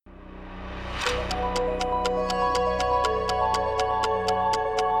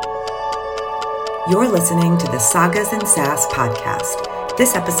You're listening to the Sagas and Sass podcast.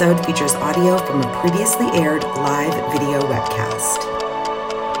 This episode features audio from a previously aired live video webcast.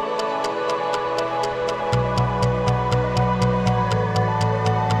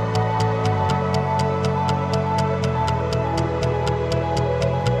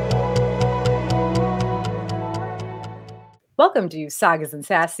 Welcome to Sagas and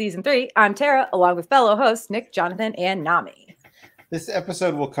Sass Season 3. I'm Tara, along with fellow hosts Nick, Jonathan, and Nami. This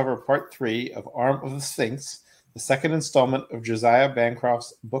episode will cover Part 3 of Arm of the Sphinx, the second installment of Josiah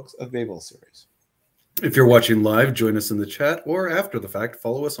Bancroft's Books of Babel series. If you're watching live, join us in the chat, or after the fact,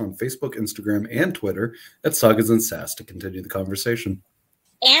 follow us on Facebook, Instagram, and Twitter at Sagas and Sass to continue the conversation.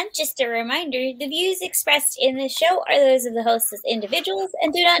 And just a reminder, the views expressed in this show are those of the hosts as individuals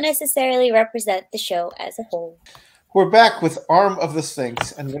and do not necessarily represent the show as a whole. We're back with Arm of the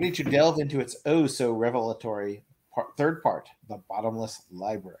Sphinx and ready to delve into its oh-so-revelatory third part, The Bottomless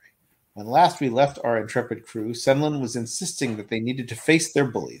Library. When last we left our intrepid crew, Senlin was insisting that they needed to face their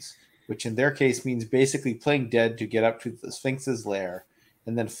bullies, which in their case means basically playing dead to get up to the Sphinx's lair,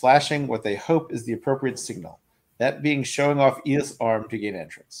 and then flashing what they hope is the appropriate signal, that being showing off Edith's arm to gain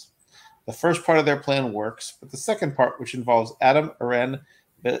entrance. The first part of their plan works, but the second part, which involves Adam, Aren,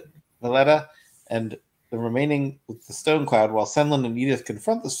 Valletta, and the remaining with the Stone Cloud, while Senlin and Edith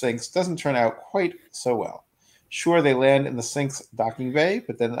confront the Sphinx, doesn't turn out quite so well. Sure, they land in the Sphinx docking bay,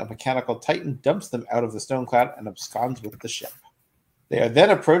 but then a mechanical titan dumps them out of the Stone Cloud and absconds with the ship. They are then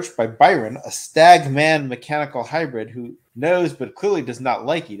approached by Byron, a stag-man mechanical hybrid who knows but clearly does not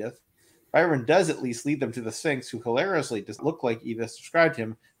like Edith. Byron does at least lead them to the Sphinx, who hilariously does look like Edith described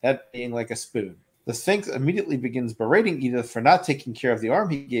him, that being like a spoon. The Sphinx immediately begins berating Edith for not taking care of the arm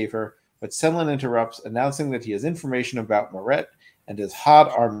he gave her, but Senlin interrupts, announcing that he has information about Moret and his Had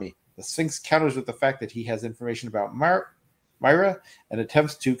army. The Sphinx counters with the fact that he has information about Myra and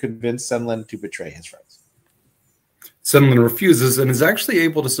attempts to convince Senlin to betray his friends. Senlin refuses and is actually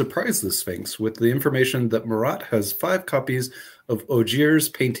able to surprise the Sphinx with the information that Marat has 5 copies of Ogier's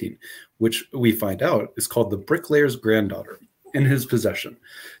painting, which we find out is called The Bricklayer's Granddaughter, in his possession.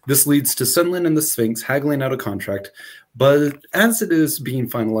 This leads to Senlin and the Sphinx haggling out a contract, but as it is being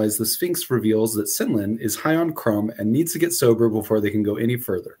finalized, the Sphinx reveals that Senlin is high on crumb and needs to get sober before they can go any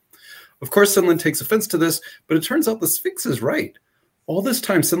further. Of course, Senlin takes offense to this, but it turns out the Sphinx is right. All this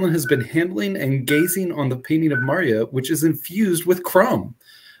time, Senlin has been handling and gazing on the painting of Maria, which is infused with crumb.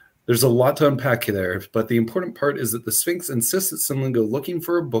 There's a lot to unpack there, but the important part is that the Sphinx insists that Senlin go looking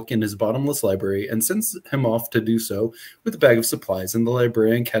for a book in his bottomless library and sends him off to do so with a bag of supplies and the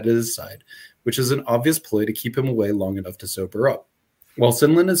librarian cat at his side, which is an obvious ploy to keep him away long enough to sober up. While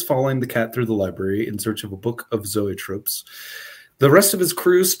Senlin is following the cat through the library in search of a book of zoetropes, the rest of his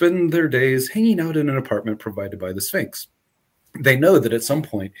crew spend their days hanging out in an apartment provided by the Sphinx. They know that at some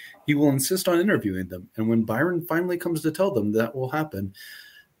point he will insist on interviewing them, and when Byron finally comes to tell them that will happen,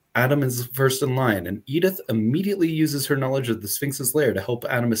 Adam is first in line, and Edith immediately uses her knowledge of the Sphinx's lair to help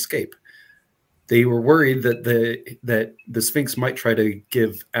Adam escape. They were worried that the Sphinx might try to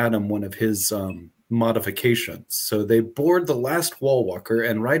give Adam one of his modifications, so they board the last wall walker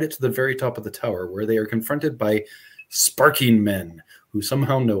and ride it to the very top of the tower, where they are confronted by sparking men who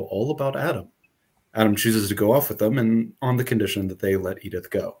somehow know all about Adam. Adam chooses to go off with them, and on the condition that they let Edith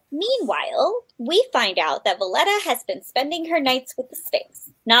go. Meanwhile, we find out that Valletta has been spending her nights with the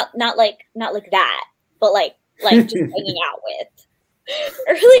Sphinx. Not like that, but like just hanging out with.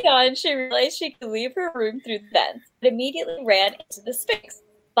 Early on, she realized she could leave her room through the vents, but immediately ran into the Sphinx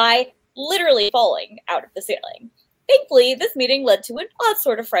by literally falling out of the ceiling. Thankfully, this meeting led to an odd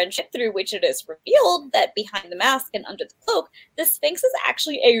sort of friendship through which it is revealed that behind the mask and under the cloak, the Sphinx is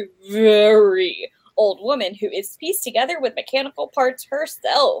actually a very old woman who is pieced together with mechanical parts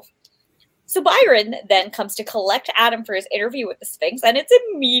herself. So Byron then comes to collect Adam for his interview with the Sphinx, and it's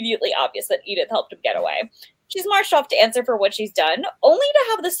immediately obvious that Edith helped him get away. She's marched off to answer for what she's done, only to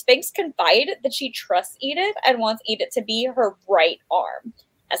have the Sphinx confide that she trusts Edith and wants Edith to be her right arm,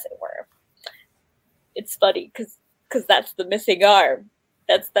 as it were. It's funny, because that's the missing arm.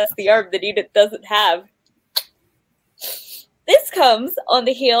 That's the arm that Edith doesn't have. This comes on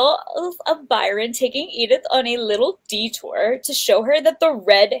the heels of Byron taking Edith on a little detour to show her that the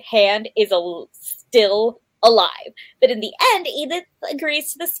Red Hand is still alive. But in the end, Edith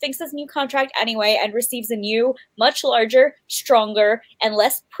agrees to the Sphinx's new contract anyway and receives a new, much larger, stronger, and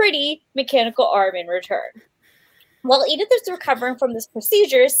less pretty mechanical arm in return. While Edith is recovering from this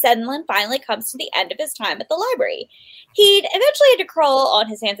procedure, Senlin finally comes to the end of his time at the library. He'd eventually had to crawl on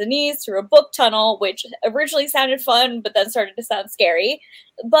his hands and knees through a book tunnel, which originally sounded fun, but then started to sound scary.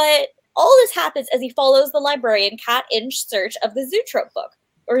 But all this happens as he follows the librarian cat in search of the Zoetrope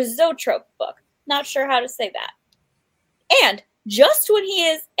book. Not sure how to say that. And just when he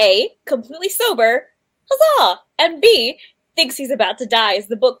is A, completely sober, huzzah, and B, thinks he's about to die as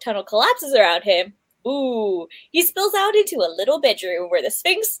the book tunnel collapses around him, ooh, he spills out into a little bedroom where the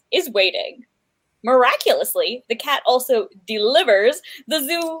Sphinx is waiting. Miraculously, the cat also delivers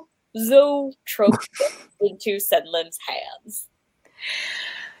the zoetrope into Senlin's hands.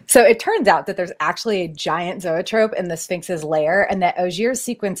 So it turns out that there's actually a giant zoetrope in the Sphinx's lair, and that Ogier's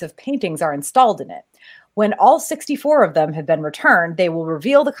sequence of paintings are installed in it. When all 64 of them have been returned, they will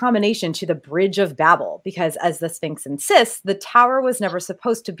reveal the combination to the Bridge of Babel, because as the Sphinx insists, the tower was never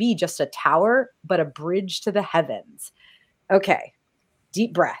supposed to be just a tower, but a bridge to the heavens. Okay,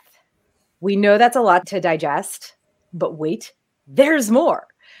 deep breath. We know that's a lot to digest, but wait, there's more.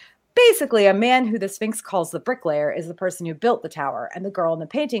 Basically, a man who the Sphinx calls the bricklayer is the person who built the tower, and the girl in the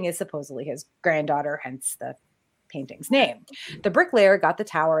painting is supposedly his granddaughter, hence the painting's name. The bricklayer got the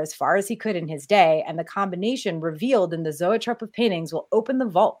tower as far as he could in his day, and the combination revealed in the zoetrope of paintings will open the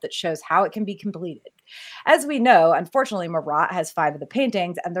vault that shows how it can be completed. As we know, unfortunately, Marat has 5 of the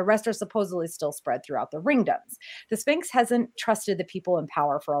paintings, and the rest are supposedly still spread throughout the ringdoms. The Sphinx hasn't trusted the people in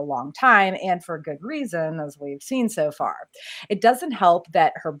power for a long time, and for good reason, as we've seen so far. It doesn't help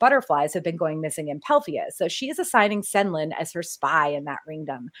that her butterflies have been going missing in Pelphia, so she is assigning Senlin as her spy in that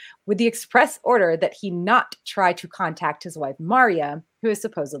ringdom, with the express order that he not try to contact his wife Maria, who is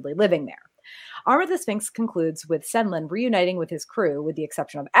supposedly living there. Arm of the Sphinx concludes with Senlin reuniting with his crew, with the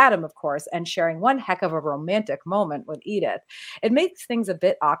exception of Adam, of course, and sharing one heck of a romantic moment with Edith. It makes things a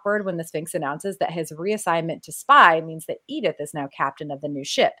bit awkward when the Sphinx announces that his reassignment to spy means that Edith is now captain of the new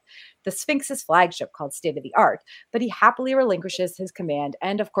ship, the Sphinx's flagship called State of the Art, but he happily relinquishes his command,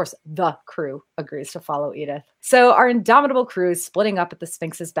 and of course, the crew agrees to follow Edith. So our indomitable crew is splitting up at the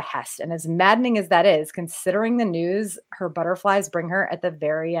Sphinx's behest, and as maddening as that is, considering the news her butterflies bring her at the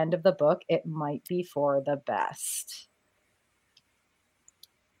very end of the book, it might be for the best.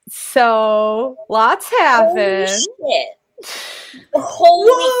 So lots happen.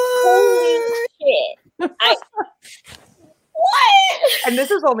 Holy shit. What? And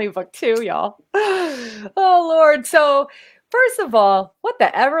this is only book 2, y'all. Oh Lord. So first of all, what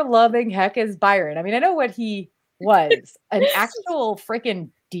the ever-loving heck is Byron? I mean, I know what he was, an actual freaking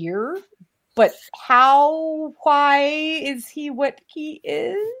deer, but why is he what he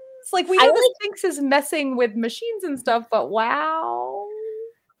is? Like, we know the Sphinx is messing with machines and stuff, but wow.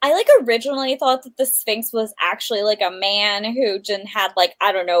 I originally thought that the Sphinx was actually like a man who just had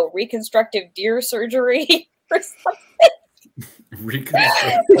reconstructive deer surgery or something.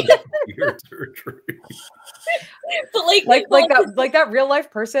 Reconstructive deer surgery. But like that real life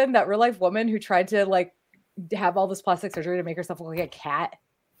person, that real life woman who tried to have all this plastic surgery to make herself look like a cat.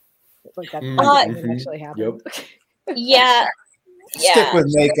 Like that actually happened. Yep. Yeah. Stick with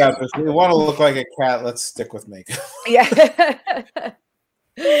makeup. If we want to look like a cat, let's stick with makeup. Yeah.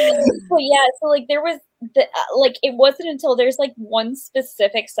 So there was it wasn't until there's one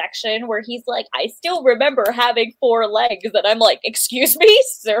specific section where he's like, I still remember having 4 legs, and I'm like, excuse me,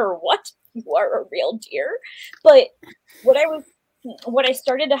 sir, what? You are a real deer? But what I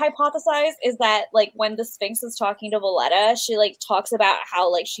started to hypothesize is that when the Sphinx is talking to Valletta, she talks about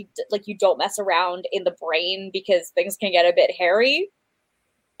how you don't mess around in the brain because things can get a bit hairy.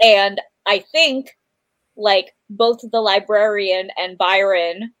 And I think both the librarian and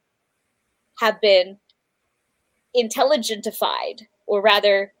Byron have been intelligentified, or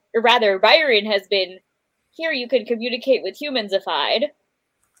rather Byron has been, here you can communicate with humansified.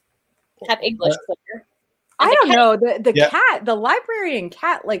 Have English clear. I don't know. The cat, the librarian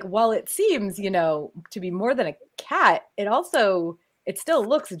cat, while it seems, to be more than a cat, it still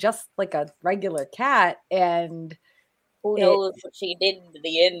looks just like a regular cat. And who knows what she did to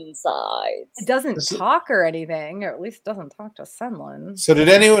the inside? It doesn't talk or anything, or at least doesn't talk to someone. So did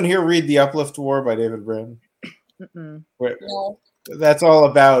anyone here read The Uplift War by David Brin? No. That's all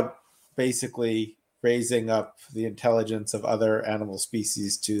about basically raising up the intelligence of other animal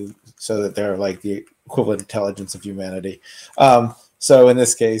species so that they're the equivalent intelligence of humanity. So in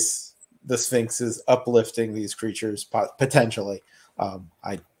this case, the Sphinx is uplifting these creatures potentially.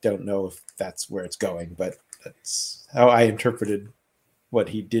 I don't know if that's where it's going, but that's how I interpreted what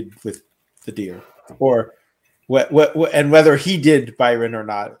he did with the deer, or and whether he did Byron or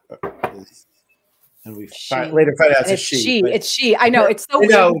not. And we later find out it's she. It's she. I know. It's so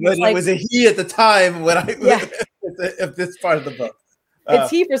weird. But it was a he at the time when of this part of the book. It's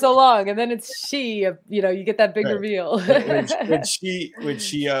he for so long, and then it's she. You get that big reveal.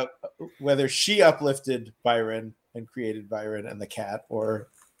 Whether she uplifted Byron and created Byron and the cat, or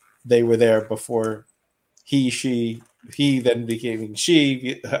they were there before she he then became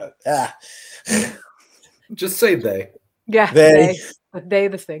she. Just say they. Yeah, They. they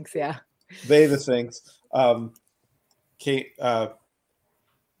the Sphinx. Yeah, They the Sphinx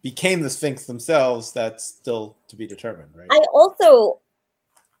became the Sphinx themselves. That's still to be determined, right? I also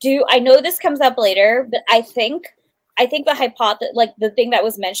do. I know this comes up later, but I think the hypothesis, like the thing that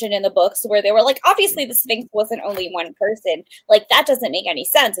was mentioned in the books, where they were like, obviously the Sphinx wasn't only one person. Like that doesn't make any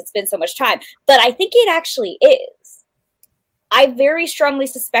sense. It's been so much time, but I think it actually is. I very strongly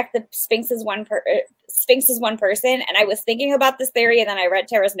suspect the Sphinx is one person, and I was thinking about this theory, and then I read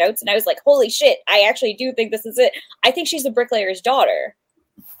Tara's notes, and I was like, holy shit, I actually do think this is it. I think she's the bricklayer's daughter.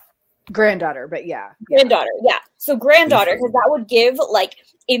 granddaughter, but yeah. Granddaughter, yeah. So granddaughter, because that would give, like,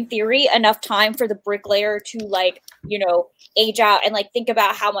 in theory, enough time for the bricklayer to, like, you know, age out and, like, think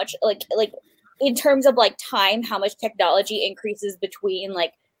about how much, like in terms of, like, time, how much technology increases between,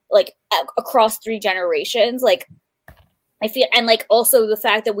 like across 3 generations, like, I feel, and like also the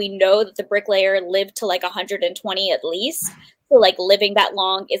fact that we know that the bricklayer lived to like 120 at least. So like living that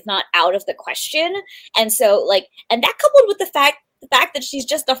long is not out of the question. And so like, and that coupled with the fact that she's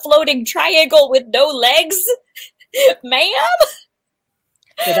just a floating triangle with no legs, ma'am.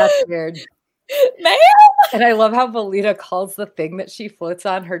 Yeah, that's weird. Ma'am. And I love how Velita calls the thing that she floats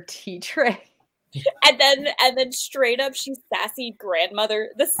on her tea tray. And then straight up she's sassy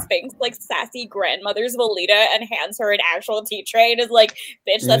grandmother, the Sphinx, like sassy grandmother's Velita, and hands her an actual tea tray and is like,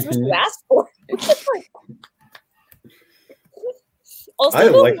 bitch, that's what you asked for. Also, I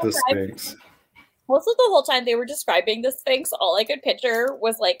like the Sphinx. Also, the whole time they were describing the Sphinx, all I could picture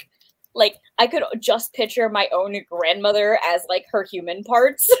was like I could just picture my own grandmother as like her human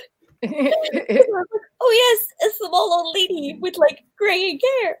parts. I was like, oh yes, a small old lady with like gray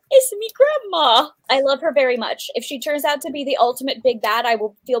hair. It's me, grandma. I love her very much. If she turns out to be the ultimate big bad, I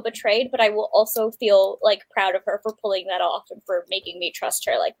will feel betrayed, but I will also feel like proud of her for pulling that off and for making me trust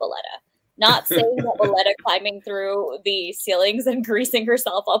her like Valletta. Not saying that Valletta climbing through the ceilings and greasing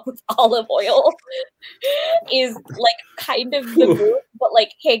herself up with olive oil is like kind of the move, but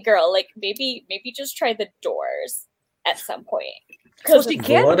like, hey girl, like maybe just try the doors at some point. Well, she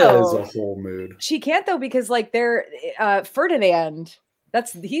can't though. Is a whole mood. She can't though because like they're Ferdinand.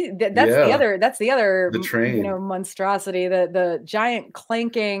 That's the other train. You know, monstrosity. The giant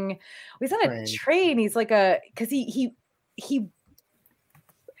clanking. He's on a train. He's like because he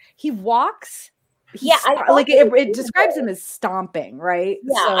walks. It describes him as stomping, right?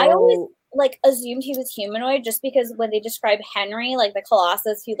 Yeah, so, I always like assumed he was humanoid just because when they describe Henry, like the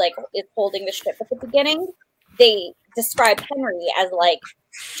Colossus who like is holding the ship at the beginning, they describe Henry as like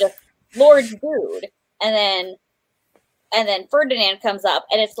just Lord Dude, and then Ferdinand comes up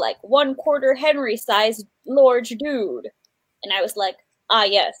and it's like 1/4 Henry sized Lord Dude, and I was like, ah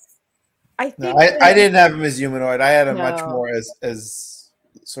yes. I didn't have him as humanoid. I had him much more as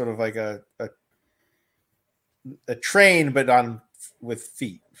sort of like a train, but with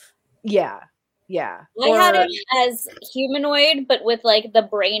feet. Yeah. I had him as humanoid, but with like the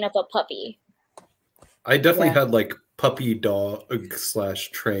brain of a puppy. I definitely had like puppy dog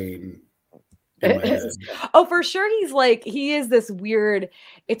 / train in my head. Oh, for sure. He is this weird.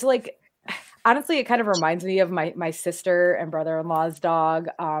 It's like, honestly, it kind of reminds me of my sister and brother-in-law's dog.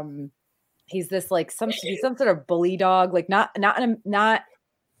 He's this like he's some sort of bully dog, like not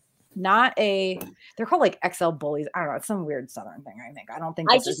a. They're called like XL bullies. I don't know. It's some weird Southern thing. I think. I don't think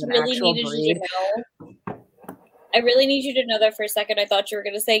this is an actual breed. I really need you to know that for a second. I thought you were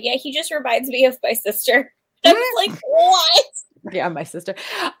going to say, yeah, he just reminds me of my sister. I was like, what? Yeah, my sister.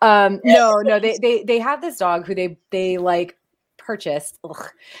 No, they have this dog who they like purchased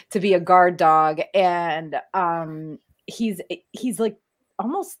to be a guard dog. And he's like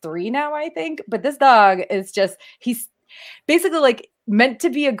almost 3 now, I think. But this dog is he's basically like meant to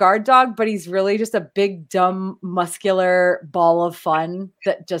be a guard dog, but he's really just a big, dumb, muscular ball of fun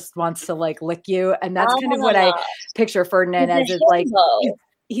that just wants to like lick you. And that's kind of what I picture Ferdinand as. Is like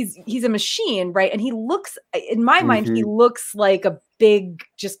he's a machine, right? And he looks, in my mind, he looks like a big,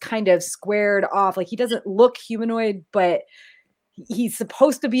 just kind of squared off. Like he doesn't look humanoid, but he's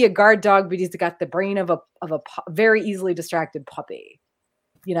supposed to be a guard dog, but he's got the brain of a very easily distracted puppy.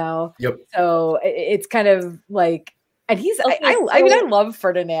 You know? Yep. So it's kind of like. And he's, okay, I mean, I love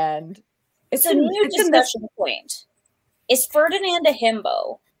Ferdinand. It's a new discussion point. Is Ferdinand a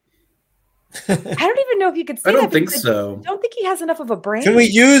himbo? I don't even know if you could say that. I don't think so. I don't think he has enough of a brain. Can we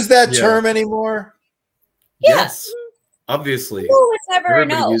use that term anymore? Yes, obviously. Who would ever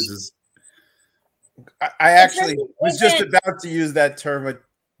Everybody know? uses. I actually was just about to use that term a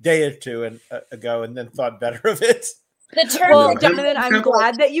day or two ago and then thought better of it. The term. Well, No. Jonathan, I'm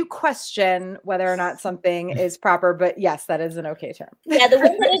glad that you question whether or not something is proper, but yes, that is an okay term. Yeah, the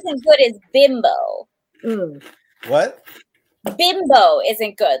one that isn't good is bimbo. What? Bimbo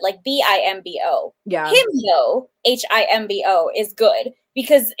isn't good, like BIMBO. Yeah. Himbo, HIMBO, is good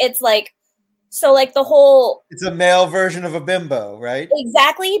because it's like, so like the whole. It's a male version of a bimbo, right?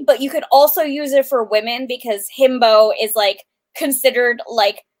 Exactly, but you could also use it for women because himbo is like considered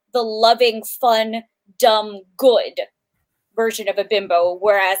like the loving, fun, dumb, good version of a bimbo,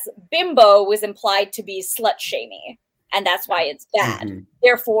 whereas bimbo was implied to be slut-shamey, and that's why it's bad. Mhm.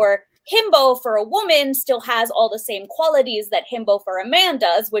 Therefore, himbo for a woman still has all the same qualities that himbo for a man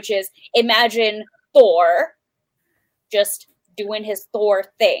does, which is imagine Thor just doing his Thor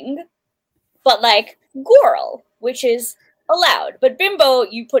thing, but like girl, which is allowed. But bimbo,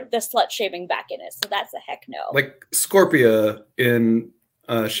 you put the slut-shaming back in it, so that's a heck no. Like Scorpia in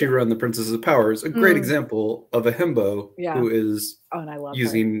She-Ra and the Princess of Power is a great Mm. example of a himbo Yeah. who is Oh, and I love her.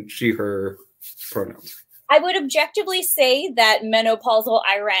 using she/her pronouns. I would objectively say that menopausal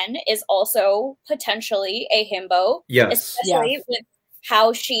Irene is also potentially a himbo, Yes. especially with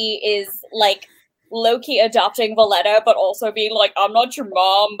how she is like low-key adopting Valletta, but also being like, I'm not your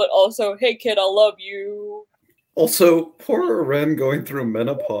mom, but also, hey kid, I love you. Also, poor Ren going through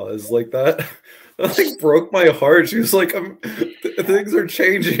menopause like that. That like broke my heart. She was like, things are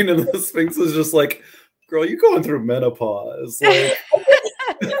changing, and the Sphinx is just like, girl, you going through menopause. Like,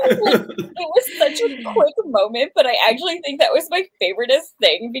 It was such a quick moment, but I actually think that was my favoriteest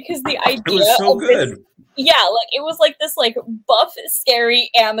thing because the idea it was so of this, good. yeah, like it was like this like buff,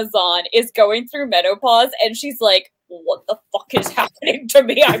 scary Amazon is going through menopause, and she's like, what the fuck is happening to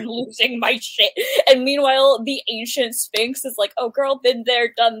me? I'm losing my shit. And meanwhile, the ancient Sphinx is like, oh girl, been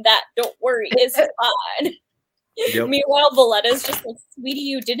there, done that. Don't worry, it's fine. Yep. Meanwhile, Valletta's just like, sweetie,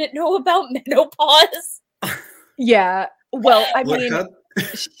 you didn't know about menopause? Yeah. Well, I Well, mean,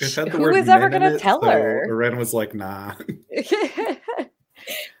 it had the who word is ever men in going to it, tell so her? Ren was like, nah.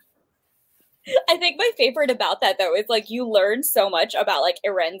 I think my favorite about that though is like you learn so much about like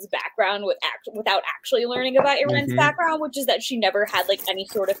Iren's background without actually learning about Iren's Mhm. background, which is that she never had like any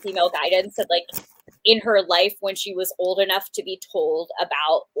sort of female guidance and like in her life when she was old enough to be told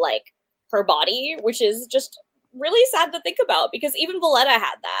about like her body, which is just really sad to think about because even Valletta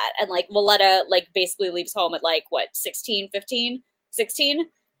had that, and like Valletta like basically leaves home at like what 16, 15, 16.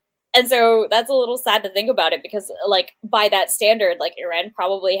 And so that's a little sad to think about it because, like, by that standard, like, Iren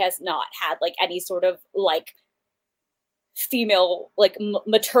probably has not had, like, any sort of, like, female, like,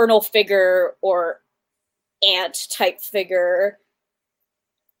 maternal figure or aunt type figure.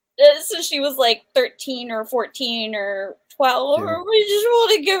 So she was, like, 13 or 14 or 12. Yeah. We just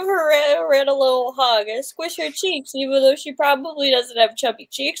want to give her a little hug and squish her cheeks, even though she probably doesn't have chubby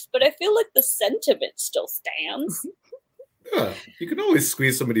cheeks. But I feel like the sentiment still stands. Yeah, you can always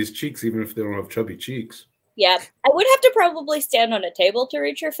squeeze somebody's cheeks even if they don't have chubby cheeks. Yeah, I would have to probably stand on a table to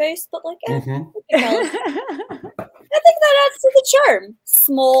reach her face, but like, I think that adds to the charm.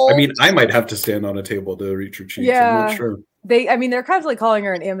 Small. I mean, I might have to stand on a table to reach her cheeks. I'm Yeah. not sure. They're constantly calling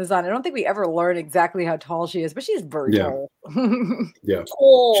her an Amazon. I don't think we ever learn exactly how tall she is, but she's very Yeah. tall. Yeah,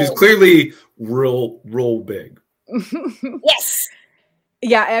 tall. she's clearly real big. Yes.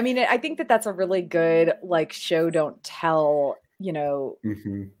 Yeah, I mean, I think that's a really good like show don't tell,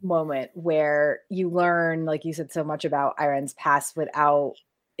 Hmm. moment where you learn, like you said, so much about Iren's past without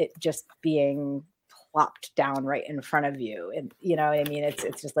it just being plopped down right in front of you. And you know what I mean?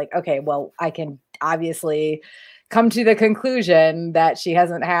 It's just like, okay, well, I can obviously come to the conclusion that she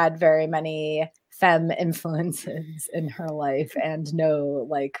hasn't had very many femme influences in her life and no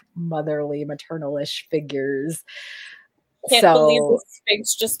like motherly maternalish figures. Can't believe the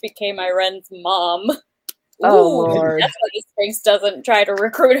Sphinx just became Iren's mom. Oh, Ooh, Lord. that's why the Sphinx doesn't try to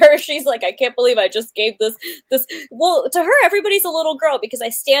recruit her. She's like, I can't believe I just gave this. Well, to her, everybody's a little girl because I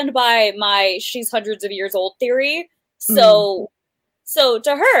stand by my she's hundreds of years old theory. So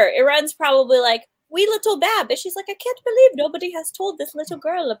to her, Iren's probably like, wee little Bab. And she's like, I can't believe nobody has told this little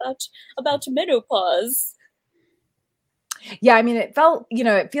girl about menopause. Yeah, I mean,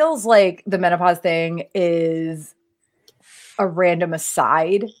 it feels like the menopause thing is a random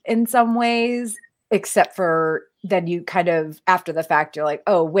aside in some ways, except for then you kind of after the fact you're like,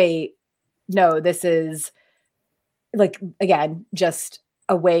 oh wait, no, this is like again just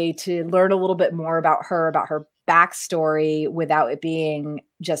a way to learn a little bit more about her backstory without it being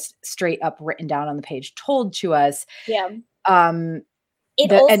just straight up written down on the page told to us. Yeah. And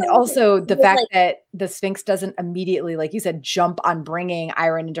also the fact that the Sphinx doesn't immediately, like you said, jump on bringing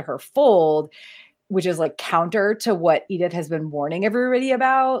Iren into her fold, which is like counter to what Edith has been warning everybody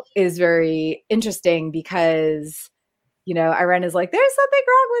about, is very interesting because Irene is like, there's something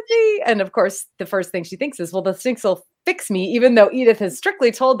wrong with me. And of course, the first thing she thinks is, well, the Sphinx will fix me, even though Edith has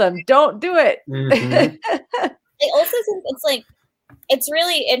strictly told them, don't do it. I also think it's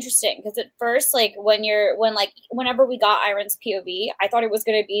really interesting because at first, whenever we got Irene's POV, I thought it was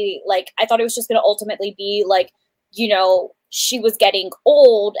going to be I thought it was just going to ultimately be she was getting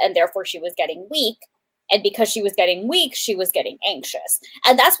old and therefore she was getting weak. And because she was getting weak, she was getting anxious.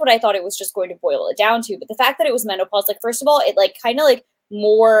 And that's what I thought it was just going to boil it down to. But the fact that it was menopause, first of all, it kind of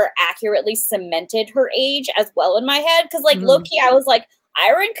more accurately cemented her age as well in my head. Because low-key, I was like,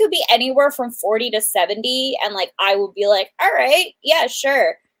 Irene could be anywhere from 40 to 70. And I would be like, all right, yeah,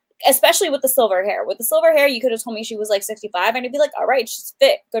 sure. Especially with the silver hair. With the silver hair, you could have told me she was 65. And I'd be like, all right, she's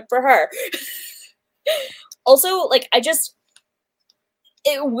fit. Good for her. Also,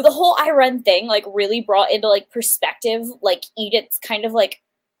 the whole Irene thing really brought into perspective Edith's kind of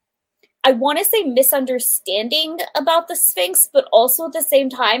I want to say misunderstanding about the Sphinx, but also at the same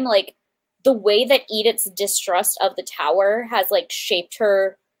time the way that Edith's distrust of the tower has shaped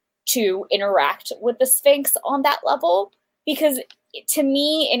her to interact with the Sphinx on that level. Because to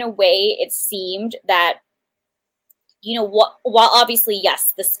me, in a way, it seemed that while obviously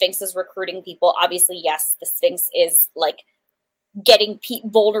yes, the Sphinx is recruiting people, obviously yes, the Sphinx is getting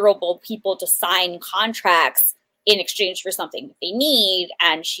vulnerable people to sign contracts in exchange for something that they need.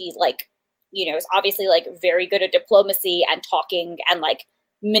 And she is obviously very good at diplomacy and talking and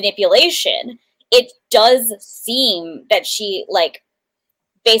manipulation. It does seem that she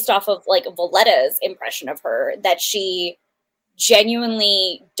based off of Valletta's impression of her, that she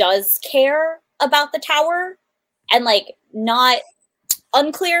genuinely does care about the tower and not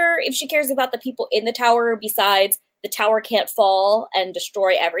unclear if she cares about the people in the tower besides the tower can't fall and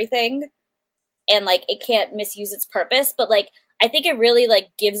destroy everything and it can't misuse its purpose. But I think it really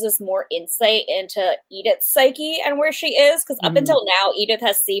gives us more insight into Edith's psyche and where she is. Cause up until now, Edith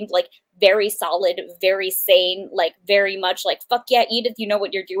has seemed very solid, very sane, very much fuck yeah, Edith, you know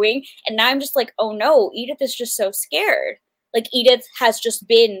what you're doing. And now I'm just oh no, Edith is just so scared. Edith has just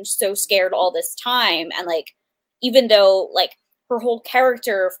been so scared all this time. And even though her whole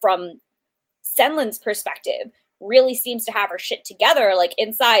character from Senlin's perspective really seems to have her shit together,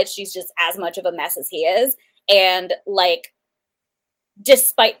 inside she's just as much of a mess as he is. And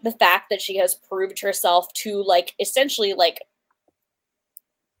despite the fact that she has proved herself to essentially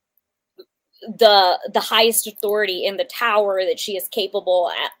the highest authority in the tower, that she is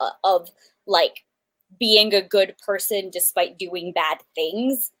capable of being a good person despite doing bad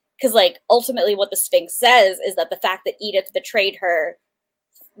things. Because ultimately what the Sphinx says is that the fact that Edith betrayed her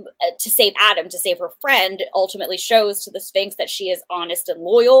to save Adam, to save her friend, ultimately shows to the Sphinx that she is honest and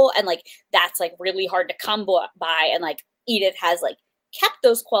loyal. And that's really hard to come by. And Edith has kept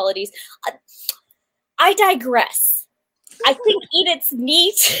those qualities. I digress. I think Edith's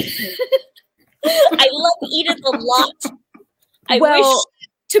neat. I love Edith a lot. I wish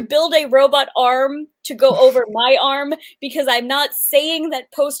to build a robot arm to go over my arm, because I'm not saying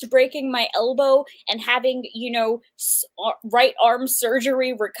that post breaking my elbow and having, right arm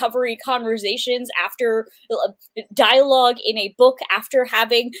surgery recovery conversations after dialogue in a book after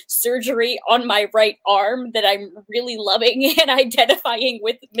having surgery on my right arm that I'm really loving and identifying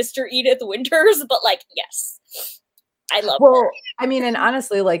with Mr. Edith Winters. But yes, I love her. I mean, and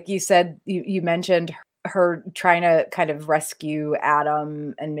honestly, you said, you mentioned her trying to kind of rescue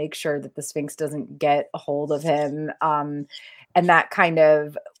Adam and make sure that the Sphinx doesn't get a hold of him. And that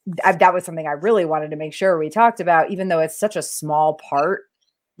that was something I really wanted to make sure we talked about, even though it's such a small part,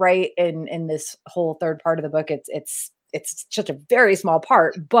 right? In this whole third part of the book, it's such a very small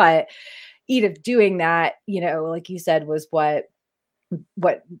part, but Edith doing that, like you said, was what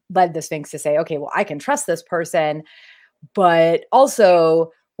led the Sphinx to say, okay, well, I can trust this person, but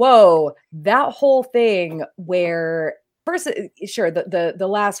also, whoa, that whole thing where first, sure, the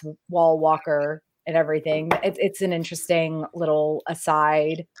last wall walker and everything, it's an interesting little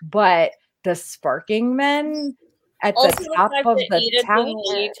aside, but the sparking men at also the top of the Edith tower, and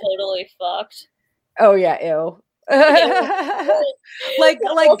Lee totally fucked. Oh yeah, ew. Get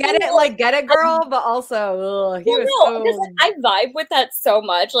it, girl, but also because I vibe with that so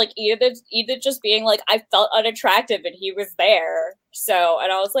much. Edith just being I felt unattractive and he was there. So,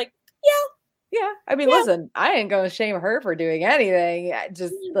 and I was like, yeah. I mean, listen, I ain't gonna shame her for doing anything.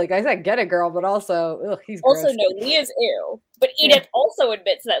 Just like I said, get it, girl, but also, he's also gross. No, Lee is ew. But Edith also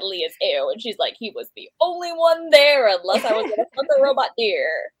admits that Lee is ew, and she's like, he was the only one there, unless I was gonna fuck the robot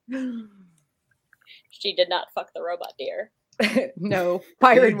deer. She did not fuck the robot deer. No,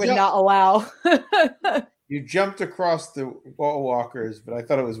 Byron would not allow. You jumped across the wall walkers, but I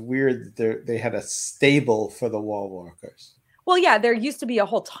thought it was weird that they had a stable for the wall walkers. Well, yeah, there used to be a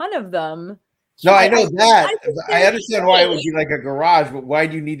whole ton of them. No, I know that. I understand why it would be like a garage, but why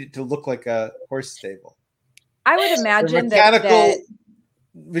do you need it to look like a horse stable? I would imagine mechanical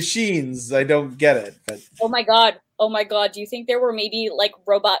machines. I don't get it. But oh my god! Do you think there were maybe like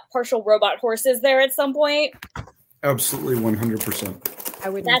partial robot horses there at some point? Absolutely, 100%. I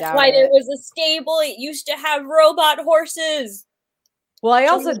wouldn't. That's why there was a stable. It used to have robot horses. Well, I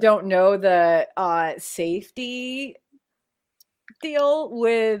also don't know the safety deal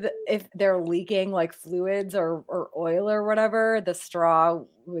with if they're leaking like fluids or oil or whatever. The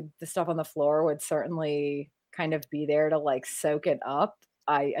stuff on the floor would certainly kind of be there to like soak it up.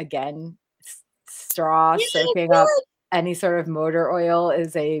 Straw soaking up any sort of motor oil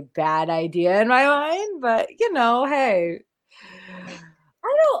is a bad idea in my mind, but hey.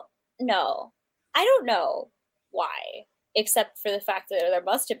 I don't know why, except for the fact that there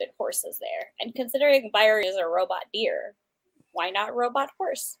must have been horses there. And considering Byron is a robot deer, why not robot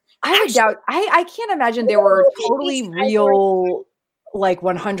horse? I can't imagine there were totally real, like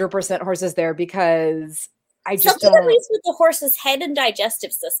 100% horses there, because I just something at least with the horse's head and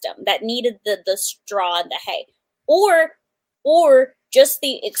digestive system that needed the straw and the hay, or just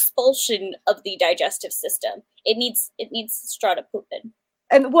the expulsion of the digestive system. It needs straw to poop in.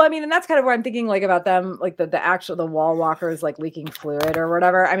 And well, I mean, and that's kind of where I'm thinking like about them, like the wall walkers like leaking fluid or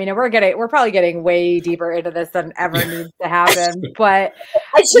whatever. I mean, we're probably getting way deeper into this than ever needs to happen. But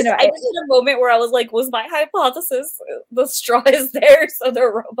I just had a moment where I was like, was my hypothesis the straw is there so the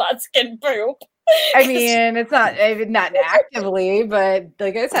robots can poop? I mean, it's not actively, but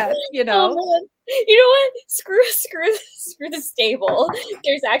like I said, You know what? Screw the stable.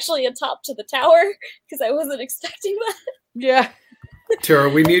 There's actually a top to the tower because I wasn't expecting that. Yeah. Tara,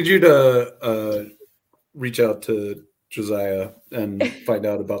 we need you to reach out to Josiah and find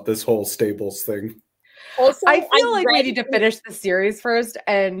out about this whole stables thing. Also, I feel like we need to finish the series first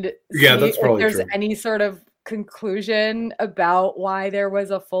and see that's probably if there's true. any sort of conclusion about why there was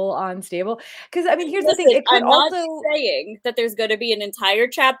a full-on stable. Because I mean, here's the thing: I'm not saying that there's going to be an entire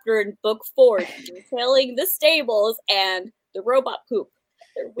chapter in book 4 detailing the stables and the robot poop.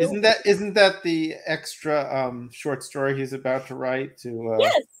 Isn't that the extra short story he's about to write?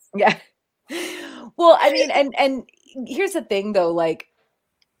 Yes. Yeah. Well, I mean, and here's the thing, though, like,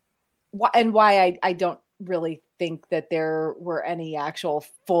 why I don't really think that there were any actual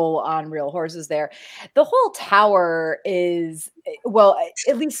full-on real horses there. The whole tower is, well,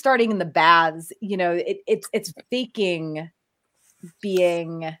 at least starting in the baths, it's faking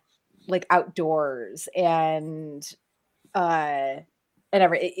being like outdoors and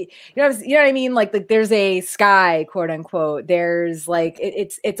every, you know what I mean? Like there's a sky, quote unquote. There's like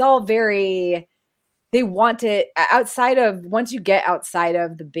it's all very. They want it outside of, once you get outside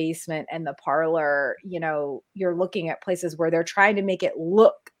of the basement and the parlor, you're looking at places where they're trying to make it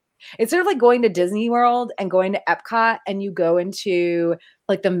look. It's sort of like going to Disney World and going to Epcot, and you go into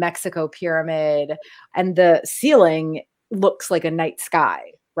like the Mexico pyramid and the ceiling looks like a night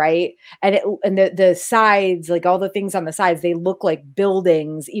sky. Right. And the sides, like all the things on the sides, they look like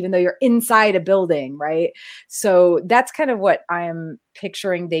buildings, even though you're inside a building. Right. So that's kind of what I'm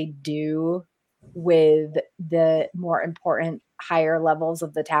picturing they do with the more important higher levels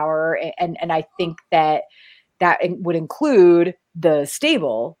of the tower. And I think that would include the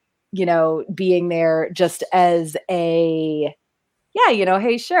stable, being there just as a,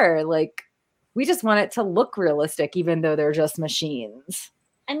 hey, sure. Like we just want it to look realistic, even though they're just machines.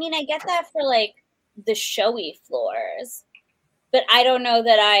 I mean, I get that for like the showy floors, but I don't know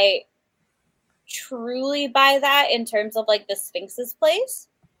that I truly buy that in terms of like the Sphinx's place.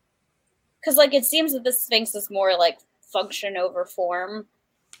 Because like it seems that the Sphinx is more like function over form,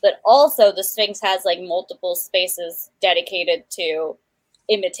 but also the Sphinx has like multiple spaces dedicated to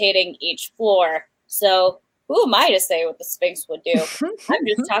imitating each floor. So who am I to say what the Sphinx would do? I'm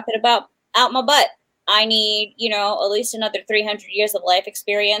just talking about out my butt. I need, at least another 300 years of life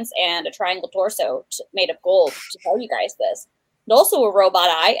experience and a triangle torso made of gold to tell you guys this. And also a robot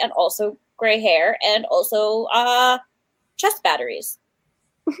eye, and also gray hair, and also chest batteries.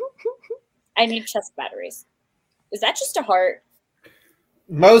 I need chest batteries. Is that just a heart?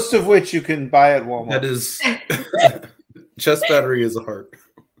 Most of which you can buy at Walmart. That is, chest battery is a heart.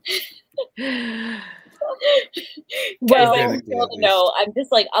 Well, no,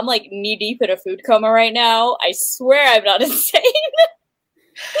 I'm like knee deep in a food coma right now. I swear I'm not insane.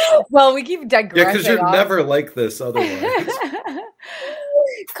 Well, we keep digressing. Yeah, because you're never like this otherwise.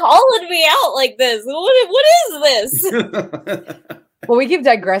 Calling me out like this. What is this? Well, we keep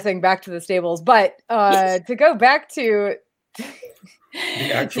digressing back to the stables, but to go back to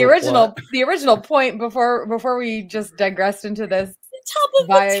the original point before we just digressed into this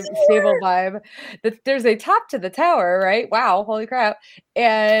stable vibe, that there's a top to the tower, right? Wow, holy crap.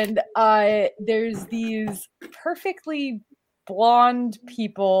 And there's these perfectly blonde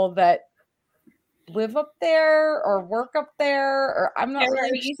people that live up there or work up there, or I'm not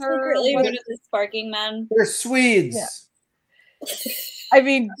really sure. Secretly one of the Sparking Men. They're Swedes. Yeah. I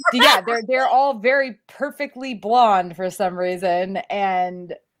mean, yeah, they're all very perfectly blonde for some reason,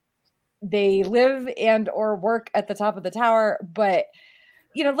 and they live and or work at the top of the tower. But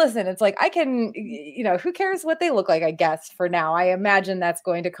listen, it's like I can, who cares what they look like? I guess for now, I imagine that's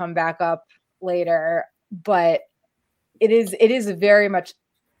going to come back up later. But it is very much.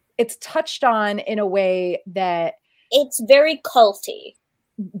 It's touched on in a way that it's very culty.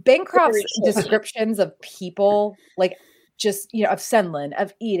 Bancroft's descriptions of people, like just, of Senlin,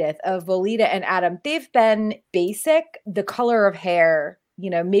 of Edith, of Volita and Adam, they've been basic. The color of hair,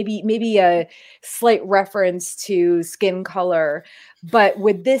 maybe a slight reference to skin color. But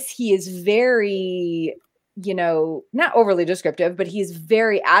with this, he is very, not overly descriptive, but he's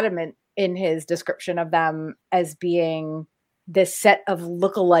very adamant in his description of them as being this set of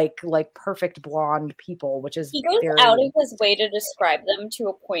look-alike, like perfect blonde people, which is he goes out of his way to describe them to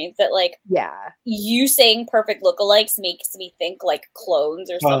a point that, like, you saying perfect lookalikes makes me think like clones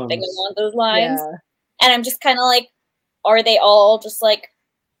or something along those lines. Yeah. And I'm just kind of like, are they all just like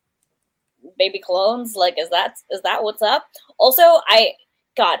baby clones? Like, is that what's up? Also,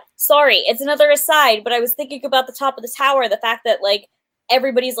 sorry, it's another aside, but I was thinking about the top of the tower, the fact that like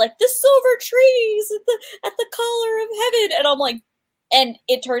everybody's like, the silver trees at the collar of heaven. And I'm like, and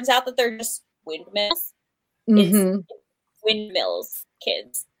it turns out that they're just windmills. Mm-hmm. It's windmills,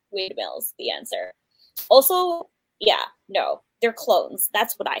 kids. Windmills, the answer. Also, no, they're clones.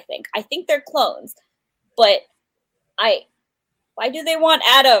 That's what I think. I think they're clones. But why do they want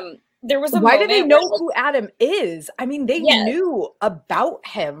Adam? There was why do they know who Adam is? I mean, they knew about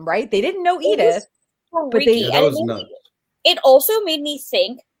him, right? They didn't know Edith. But that was nuts. It also made me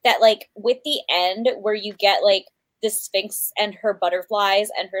think that, like, with the end where you get, like, the Sphinx and her butterflies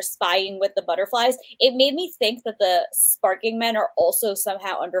and her spying with the butterflies, it made me think that the Sparking Men are also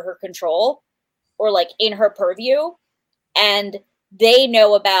somehow under her control or, like, in her purview. And they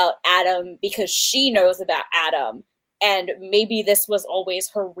know about Adam because she knows about Adam. And maybe this was always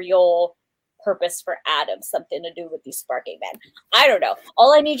her real purpose for Adam, something to do with these Sparking Men. I don't know.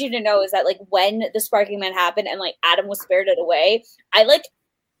 All I need you to know is that, like, when the Sparking Men happened and, like, Adam was spirited away, I, like,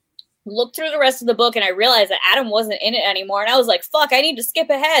 looked through the rest of the book and I realized that Adam wasn't in it anymore. And I was like, fuck, I need to skip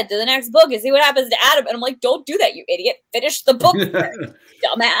ahead to the next book and see what happens to Adam. And I'm like, don't do that, you idiot. Finish the book,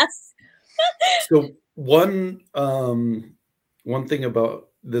 dumbass. So one thing about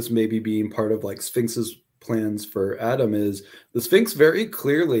this maybe being part of, like, Sphinx's plans for Adam is the Sphinx very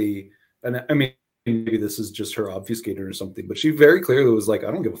clearly, and I mean, maybe this is just her obfuscating or something, but she very clearly was like, I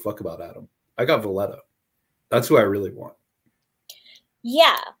don't give a fuck about Adam. I got Voletta. That's who I really want.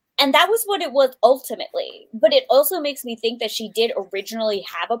 Yeah, and that was what it was ultimately. But it also makes me think that she did originally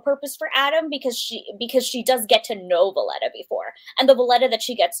have a purpose for Adam because she does get to know Voletta before. And the Voletta that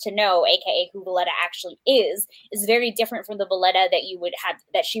she gets to know, aka who Voletta actually is very different from the Voletta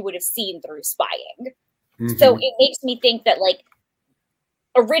that she would have seen through spying. Mm-hmm. So it makes me think that, like,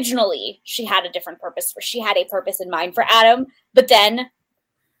 originally she had a different purpose. She had a purpose in mind for Adam, but then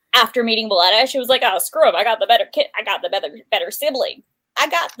after meeting Voletta, she was like, oh, screw him. I got the better kid. I got the better sibling. I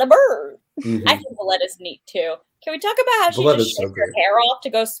got the bird. Mm-hmm. I think Voletta's neat too. Can we talk about how she just shaved her hair off to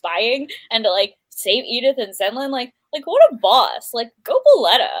go spying and to, like, save Edith and Senlin? Like what a boss. Like, go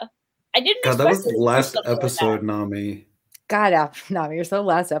Voletta. I didn't God, that was the last episode, Nami. God, Nami, you're so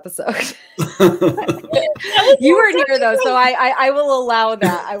last episode. You weren't here though, so I will allow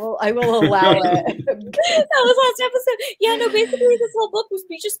that. I will allow it. That was last episode. Yeah, no, basically this whole book was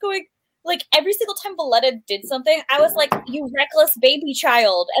me just going, like, every single time Voletta did something, I was like, you reckless baby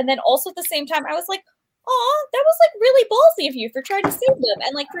child. And then also at the same time, I was like, aw, that was, like, really ballsy of you for trying to save them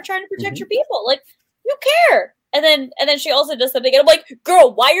and, like, for trying to protect your people. Like, you care. And then she also does something, and I'm like,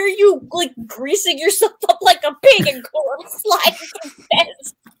 girl, why are you, like, greasing yourself up like a pig and going sliding through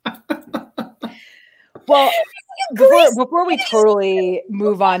fence? Well, before we totally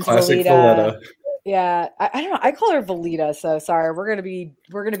move on to Voletta. Yeah, I don't know. I call her Volita, so sorry. We're gonna be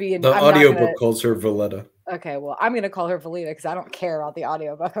in the audiobook calls her Voletta. Okay, well, I'm gonna call her Volita because I don't care about the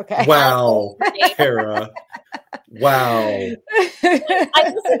audiobook. Okay. Wow, Kara. Wow. I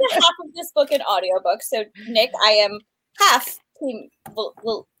listened to half of this book in audiobook, so Nick, I am half team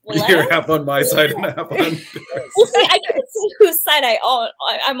Voletta. You're half on my side and half on yours. Well, see, I can't see whose side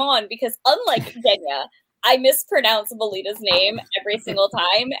I'm on because unlike Genya, I mispronounce Velita's name every single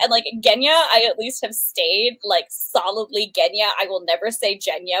time. And like Genya, I at least have stayed like solidly Genya. I will never say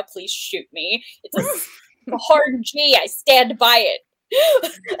Genya. Please shoot me. It's a hard G. I stand by it.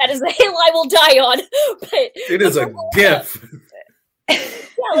 That is the hill I will die on. But it is a GIF.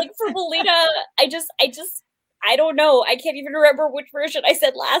 Yeah, like for Velita, I don't know. I can't even remember which version I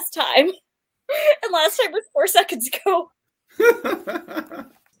said last time. And last time was 4 seconds ago.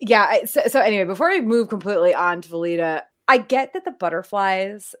 Yeah. So anyway, before we move completely on to Velita, I get that the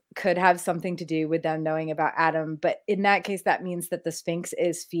butterflies could have something to do with them knowing about Adam, but in that case, that means that the Sphinx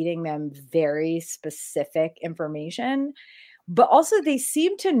is feeding them very specific information. But also, they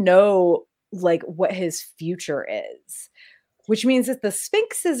seem to know like what his future is, which means that the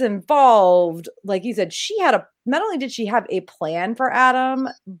Sphinx is involved. Like you said, not only did she have a plan for Adam,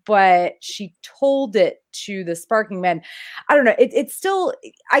 but she told it to the Sparking Men. I don't know. It's still,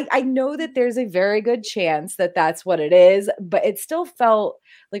 I know that there's a very good chance that that's what it is, but it still felt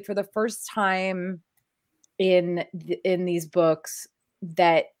like for the first time in these books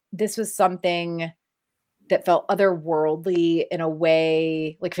that this was something that felt otherworldly in a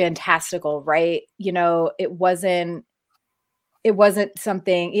way, like fantastical, right? You know, it wasn't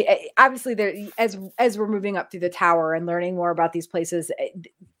something, obviously there, as we're moving up through the tower and learning more about these places,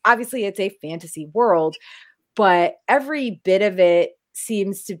 obviously it's a fantasy world, but every bit of it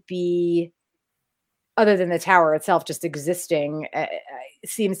seems to be, other than the tower itself just existing,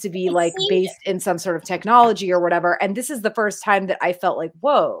 seems to be like based in some sort of technology or whatever. And this is the first time that I felt like,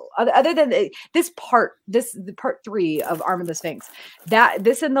 whoa, other than the part 3 of Arm of the Sphinx, that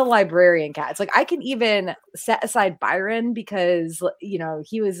this and the librarian cat, it's like, I can even set aside Byron because, you know,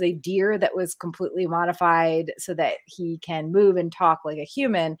 he was a deer that was completely modified so that he can move and talk like a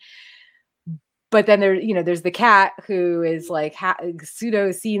human. But then there's the cat who is like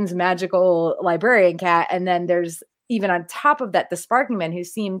pseudo seems magical librarian cat. And then there's even on top of that, the Sparking Men who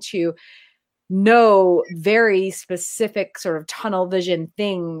seem to know very specific sort of tunnel vision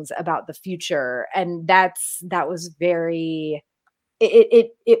things about the future. And that was very,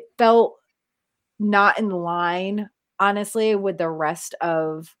 it felt not in line, honestly, with the rest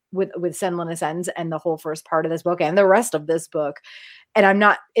of, with Senlin Ascends and the whole first part of this book and the rest of this book. And I'm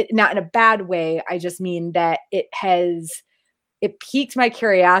not in a bad way. I just mean that it piqued my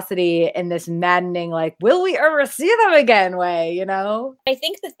curiosity in this maddening, like, will we ever see them again way, you know? I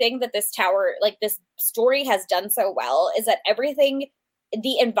think the thing that this tower, like this story has done so well is that everything,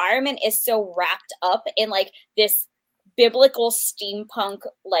 the environment is so wrapped up in like this biblical steampunk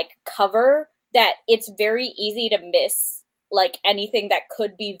like cover that it's very easy to miss like anything that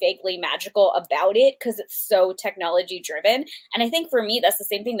could be vaguely magical about it because it's so technology driven. And I think for me, that's the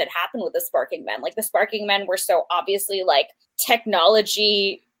same thing that happened with the Sparking Men. Like the Sparking Men were so obviously like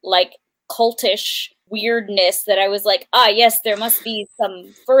technology, like cultish weirdness that I was like, yes, there must be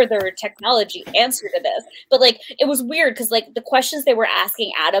some further technology answer to this. But like, it was weird because like the questions they were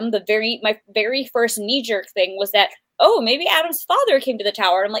asking Adam, my very first knee-jerk thing was that, oh, maybe Adam's father came to the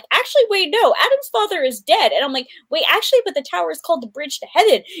tower. I'm like, actually, wait, no, Adam's father is dead. And I'm like, wait, actually, but the tower is called the Bridge to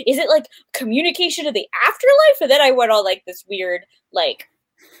Heaven. Is it like communication to the afterlife? And then I went on like this weird, like,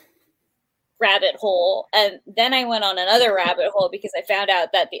 rabbit hole. And then I went on another rabbit hole because I found out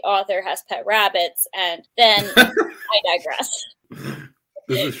that the author has pet rabbits. And then I digress.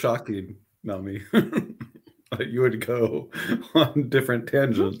 This is shocking, Nami. You would go on different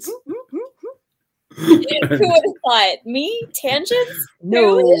tangents. Who would have thought? Me? Tangents?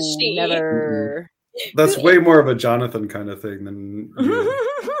 No, Who is she? never. That's way more of a Jonathan kind of thing than you.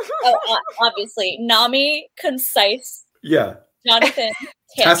 Oh, obviously. Nami, concise. Yeah. Jonathan,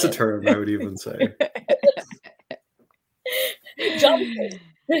 taciturn, I would even say. Jonathan.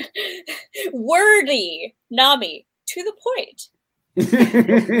 Wordy. Nami, to the point.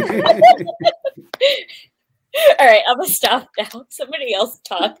 All right, I'm gonna stop now. Somebody else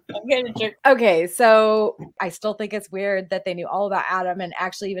talk. I'm gonna jerk. Okay, so I still think it's weird that they knew all about Adam and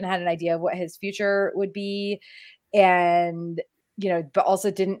actually even had an idea of what his future would be, and but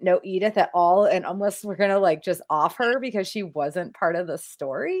also didn't know Edith at all. And almost we're gonna like just off her because she wasn't part of the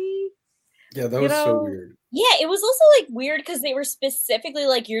story. Yeah, that was so weird. Yeah, it was also like weird because they were specifically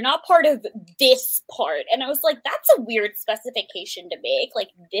like, you're not part of this part, and I was like, that's a weird specification to make.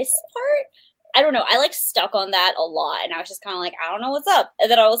 Like this part. I don't know. I like stuck on that a lot. And I was just kind of like, I don't know what's up.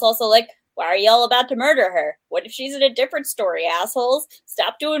 And then I was also like, why are y'all about to murder her? What if she's in a different story, assholes?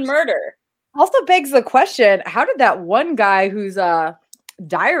 Stop doing murder. Also begs the question, how did that one guy who's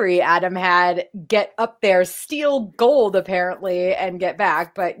diary Adam had get up there, steal gold apparently, and get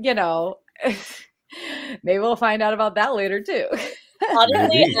back. But, you know, maybe we'll find out about that later too.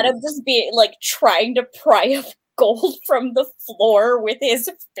 Honestly, Adam just be like trying to pry up gold from the floor with his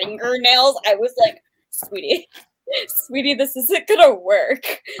fingernails. I was like, sweetie, this isn't gonna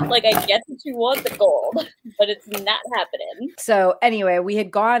work. Like, I get that you want the gold, but it's not happening. So anyway, we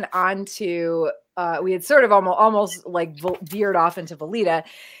had gone on to, we had sort of almost like veered off into Veleta,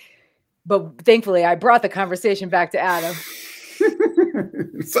 but thankfully I brought the conversation back to Adam.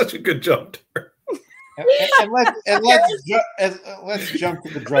 Such a good jump. And let's jump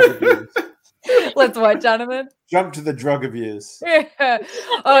to the drug abuse. Let's what, Jonathan? Jump to the drug abuse. Yeah.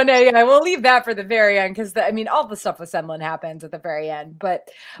 Oh no, yeah, we'll leave that for the very end because I mean, all the stuff with Semlin happens at the very end. But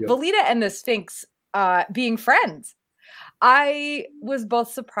yep. Veleta and the Sphinx being friends, I was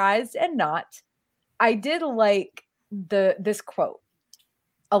both surprised and not. I did like this quote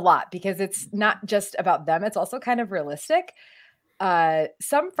a lot because it's not just about them; it's also kind of realistic.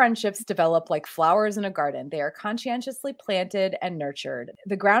 Some friendships develop like flowers in a garden. They are conscientiously planted and nurtured.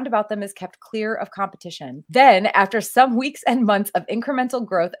 The ground about them is kept clear of competition. Then, after some weeks and months of incremental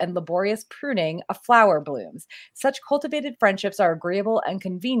growth and laborious pruning, a flower blooms. Such cultivated friendships are agreeable and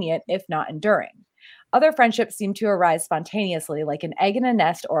convenient, if not enduring. Other friendships seem to arise spontaneously, like an egg in a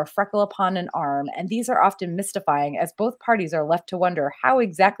nest or a freckle upon an arm, and these are often mystifying as both parties are left to wonder how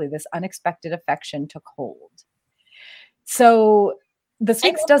exactly this unexpected affection took hold. So the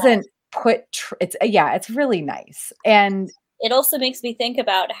Sphinx doesn't put, it's really nice. And it also makes me think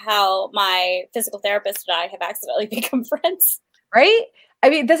about how my physical therapist and I have accidentally become friends. Right? I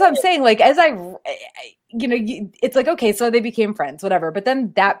mean, that's what I'm saying. Like, as it's like, okay, so they became friends, whatever. But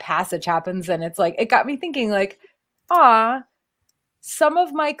then that passage happens and it's like, it got me thinking like, some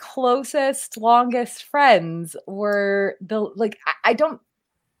of my closest, longest friends were I don't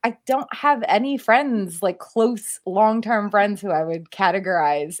have any friends, like close long-term friends who I would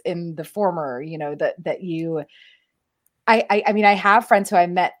categorize in the former, I mean, I have friends who I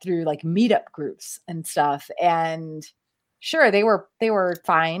met through like meetup groups and stuff. And sure, they were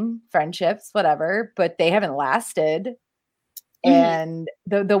fine friendships, whatever, but they haven't lasted. Mm-hmm. And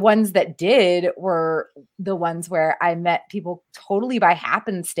the ones that did were the ones where I met people totally by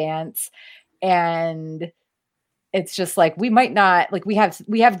happenstance. And it's just like, we might not like, we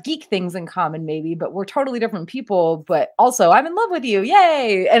have geek things in common maybe, but we're totally different people, but also I'm in love with you.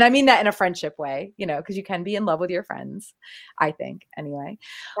 Yay. And I mean that in a friendship way, because you can be in love with your friends, I think anyway.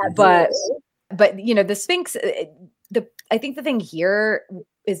 Absolutely. But the Sphinx, I think the thing here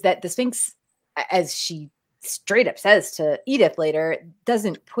is that the Sphinx, as she straight up says to Edith later,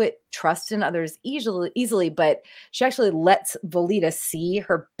 doesn't put trust in others easily, but she actually lets Veleta see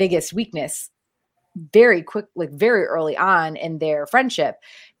her biggest weakness very quick, like very early on in their friendship,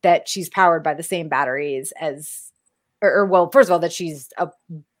 that she's powered by the same batteries as, well, first of all, that she's a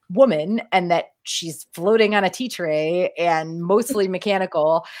woman and that she's floating on a tea tray and mostly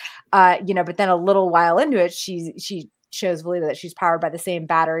mechanical, but then a little while into it, she shows Veleta that she's powered by the same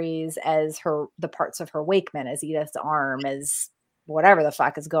batteries as the parts of her Wakeman, as Edith's arm, as whatever the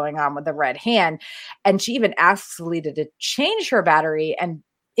fuck is going on with the red hand. And she even asks Veleta to change her battery, and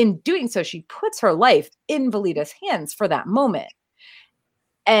in doing so, she puts her life in Veleta's hands for that moment.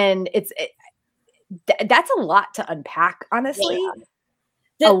 And that's a lot to unpack, honestly.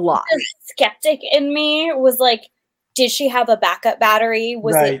 Yeah. A lot. The skeptic in me was like, did she have a backup battery?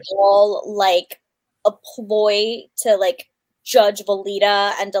 Was it all like a ploy to like judge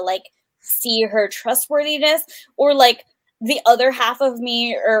Veleta and to like see her trustworthiness? Or like the other half of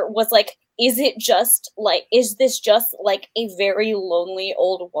me was like, is this just like a very lonely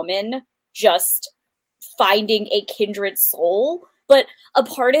old woman just finding a kindred soul? But a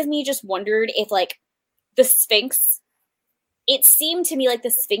part of me just wondered if like the Sphinx, it seemed to me like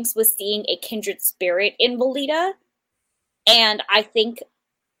the Sphinx was seeing a kindred spirit in Veleta. And I think,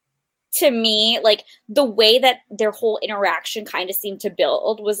 to me, like the way that their whole interaction kind of seemed to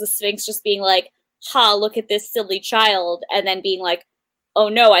build was the Sphinx just being like, ha, look at this silly child. And then being like, oh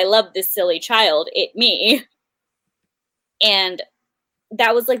no, I love this silly child, it me. And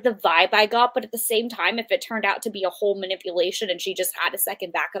that was like the vibe I got. But at the same time, if it turned out to be a whole manipulation and she just had a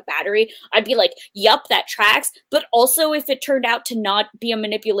second backup battery, I'd be like, yup, that tracks. But also if it turned out to not be a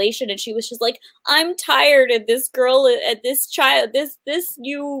manipulation and she was just like, I'm tired and this girl and this child, this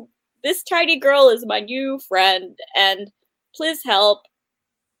tiny girl is my new friend and please help,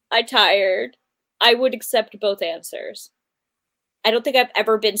 I'm tired, I would accept both answers. I don't think I've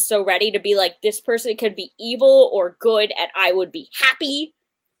ever been so ready to be like, this person could be evil or good and I would be happy,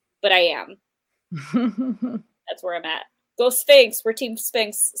 but I am. That's where I'm at. Go Sphinx. We're Team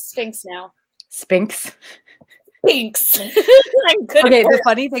Sphinx now. Sphinx. Sphinx. I'm good. Okay, the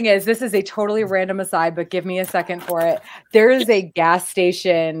funny thing is, this is a totally random aside, but give me a second for it. There is a gas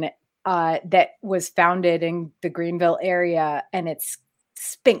station that was founded in the Greenville area, and it's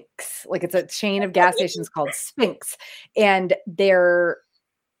Sphinx. Like, it's a chain of gas stations called Sphinx, and their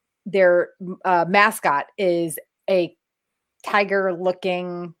mascot is a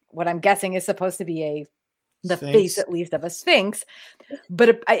tiger-looking, what I'm guessing is supposed to be the Sphinx. face, at least, of a sphinx.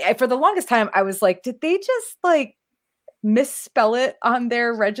 But I for the longest time, I was like, did they just like misspell it on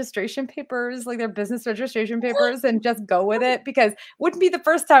their registration papers, like their business registration papers, and just go with it? Because it wouldn't be the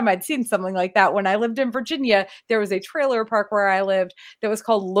first time I'd seen something like that. When I lived in Virginia, there was a trailer park where I lived that was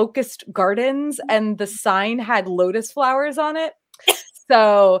called Locust Gardens, and the sign had lotus flowers on it.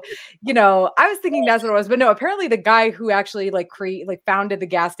 So, you know, I was thinking that's what it was, but no, apparently the guy who actually founded the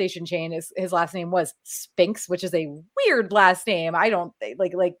gas station chain, his last name was Sphinx, which is a weird last name. I don't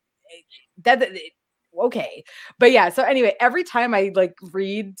like that. Okay. But yeah. So anyway, every time I like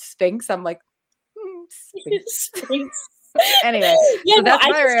read Sphinx, I'm like, Sphinx. Anyway, Yeah, so no, that's I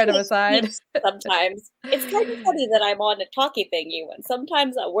my just random like aside. sometimes it's kind of funny that I'm on a talkie thingy when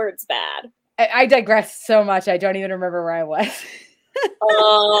sometimes that word's bad. I digress so much. I don't even remember where I was.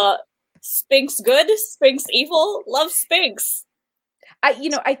 Sphinx good, Sphinx evil, love Sphinx. I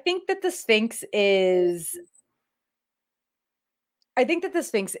think that the Sphinx is I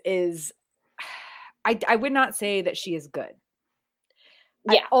would not say that she is good.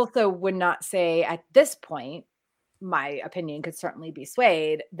 Yeah. I also would not say at this point, my opinion could certainly be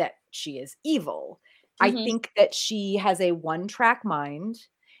swayed, that she is evil. I think that she has a one-track mind,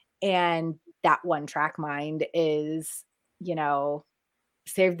 and that one-track mind is, you know,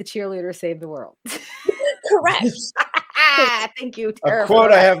 save the cheerleader, save the world. Correct. Thank you. A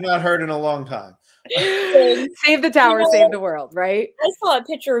quote I have not heard in a long time. Save the tower, save the world, right? I saw a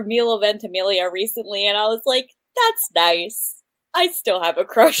picture of Milo Ventimiglia recently, and I was like, that's nice. I still have a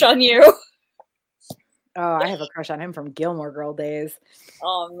crush on you. Oh, I have a crush on him from Gilmore Girl days.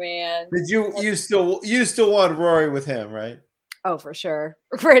 Oh man. Did you still want Rory with him, right? Oh, for sure.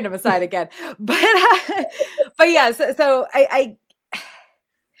 Random aside again. But yeah, so I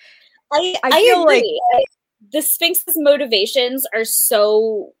feel agree. like the Sphinx's motivations are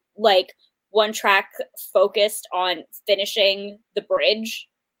so like one track focused on finishing the bridge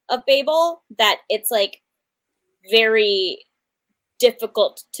of Babel that it's like very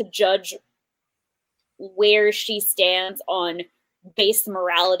difficult to judge where she stands on base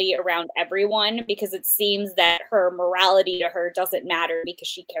morality around everyone, because it seems that her morality to her doesn't matter because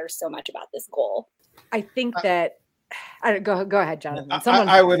she cares so much about this goal. I think that go ahead, Jonathan.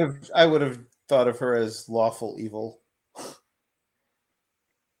 I would have thought of her as lawful evil.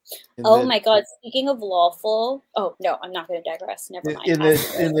 My God! Speaking of lawful, oh no, I'm not going to digress. Never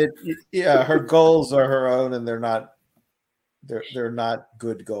mind. Yeah, her goals are her own, and they're not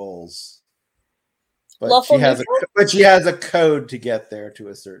good goals. But lawful she has a code to get there to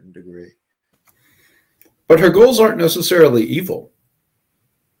a certain degree. But her goals aren't necessarily evil.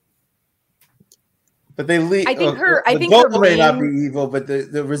 But they lead. I think her may not be evil, but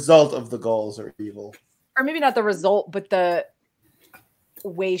the result of the goals are evil. Or maybe not the result, but the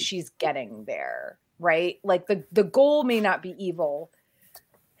way she's getting there, right? Like the goal may not be evil,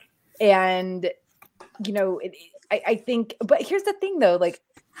 and you know, I think. But here's the thing, though, like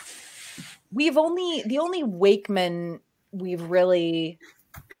the only Wakeman we've really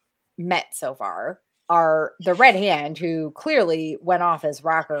met so far are the Red Hand, who clearly went off as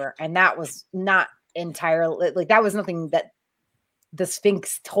Rocker, and that was not entirely like that was nothing that the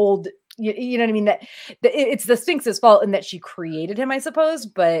Sphinx told you know what I mean, that it's the Sphinx's fault in that she created him, I suppose,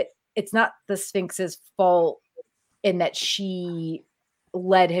 but it's not the Sphinx's fault in that she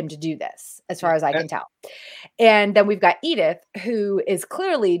led him to do this, as far as I can tell. And then we've got Edith, who is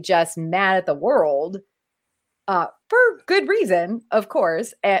clearly just mad at the world for good reason, of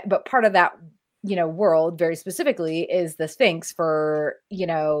course, but part of that, you know, world very specifically is the Sphinx for, you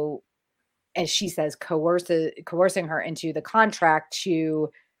know, as she says, coercing her into the contract to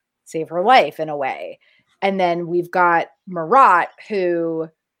save her life in a way. And then we've got Marat, who,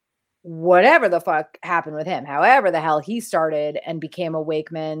 whatever the fuck happened with him, however the hell he started and became a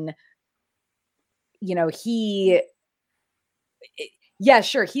Wakeman, you know,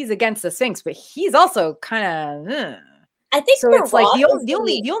 sure, he's against the Sphinx, but he's also kind of I think so. Marat it's like the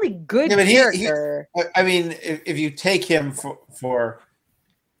only good character. I mean, if you take him for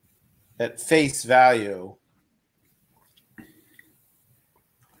at face value,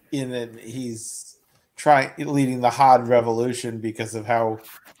 in that he's leading the Han revolution because of how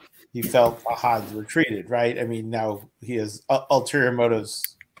he felt the Hods were treated, right? I mean, now he has ulterior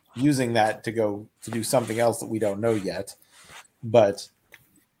motives using that to go to do something else that we don't know yet. But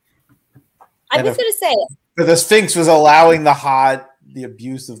I was going to say, but the Sphinx was allowing the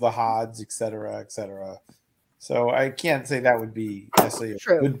abuse of the Hods, et cetera, et cetera. So I can't say that would be necessarily a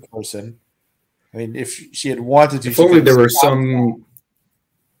good person. I mean, if she had wanted to, if only there was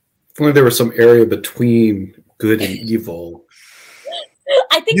some area between good and evil.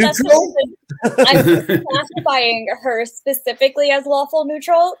 I think neutral? That's the reason I'm classifying her specifically as lawful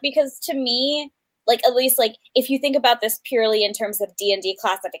neutral, because to me, like, at least, like, if you think about this purely in terms of D&D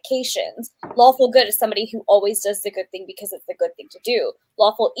classifications, lawful good is somebody who always does the good thing because it's the good thing to do.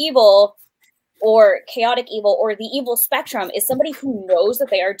 Lawful evil or chaotic evil or the evil spectrum is somebody who knows that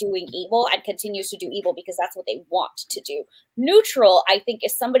they are doing evil and continues to do evil because that's what they want to do. Neutral, I think,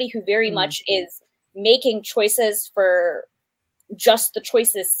 is somebody who very much is making choices for just the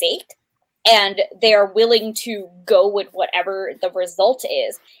choice's sake, and they are willing to go with whatever the result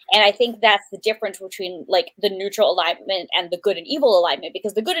is. And I think that's the difference between like the neutral alignment and the good and evil alignment,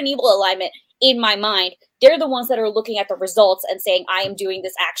 because the good and evil alignment, in my mind, they're the ones that are looking at the results and saying, I am doing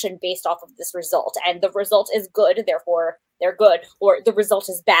this action based off of this result, and the result is good, therefore they're good, or the result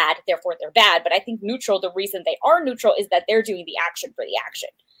is bad, therefore they're bad. But I think neutral, the reason they are neutral is that they're doing the action for the action.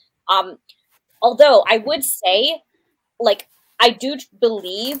 Although I would say, like, I do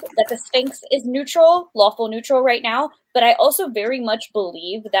believe that the Sphinx is neutral, lawful neutral right now, but I also very much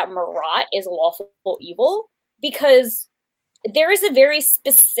believe that Marat is lawful evil, because there is a very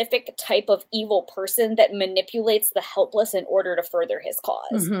specific type of evil person that manipulates the helpless in order to further his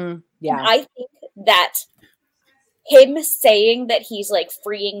cause. Yeah. And I think that him saying that he's like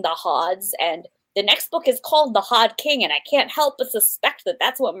freeing the Hods, and the next book is called The Hod King, and I can't help but suspect that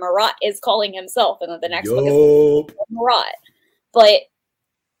that's what Marat is calling himself, and that the next book is called Marat. But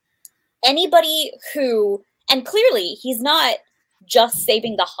anybody who, and clearly he's not just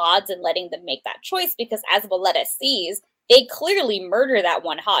saving the Hods and letting them make that choice, because as Valletta sees, they clearly murder that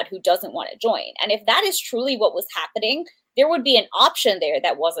one Hod who doesn't want to join. And if that is truly what was happening, there would be an option there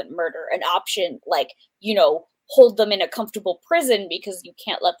that wasn't murder, an option like, you know, hold them in a comfortable prison because you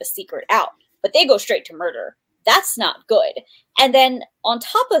can't let the secret out. But they go straight to murder. That's not good. And then on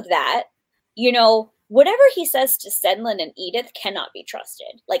top of that, you know, whatever he says to Senlin and Edith cannot be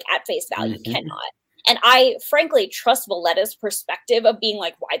trusted, like at face value, cannot. And I frankly trust Valletta's perspective of being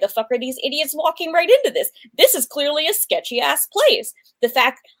like, why the fuck are these idiots walking right into this? This is clearly a sketchy ass place. The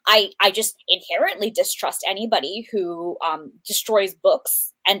fact I just inherently distrust anybody who destroys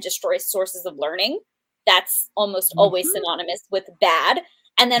books and destroys sources of learning. That's almost always synonymous with bad.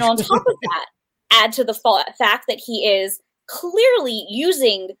 And then on top of that, add to the fact that he is clearly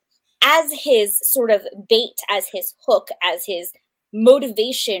using as his sort of bait, as his hook, as his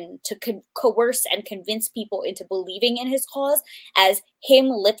motivation to coerce and convince people into believing in his cause, as him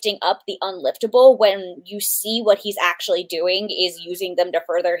lifting up the unliftable, when you see what he's actually doing is using them to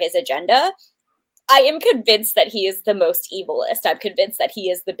further his agenda. I am convinced that he is the most evilest. I'm convinced that he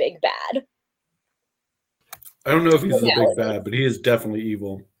is the big bad. I don't know if he's the big bad, but he is definitely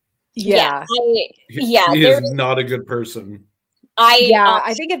evil. Yeah. He is not a good person.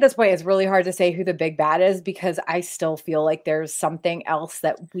 I think at this point it's really hard to say who the big bad is, because I still feel like there's something else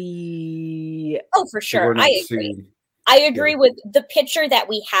that we... Oh, for sure. I agree. I agree with the picture that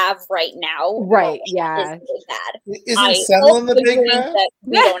we have right now. Right, yeah. Is really bad. Isn't Senlin the big bad?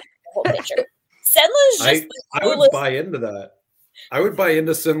 We don't have the whole picture. Senlin's just I would buy into that. I would buy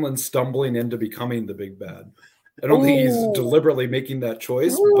into Senlin stumbling into becoming the big bad. I don't think he's deliberately making that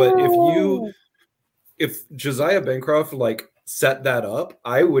choice, but if Josiah Bancroft like set that up,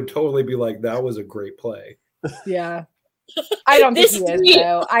 I would totally be like, that was a great play. Yeah. I don't think he is,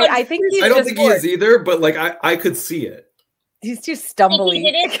 though. I think he's I don't think he is either, but like I could see it. He's too stumbly. If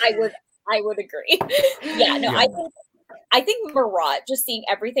he did it, I would agree. I think Marat, just seeing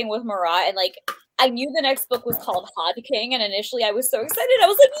everything with Marat, and like I knew the next book was called Hod King, and initially I was so excited. I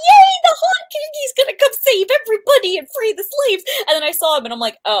was like, yay, the Hod King, he's gonna come save everybody and free the slaves. And then I saw him and I'm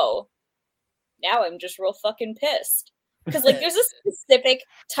like, oh, now I'm just real fucking pissed. Because like there's a specific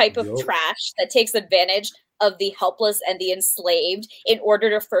type of trash that takes advantage of the helpless and the enslaved in order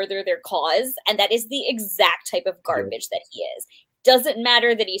to further their cause, and that is the exact type of garbage that he is. Doesn't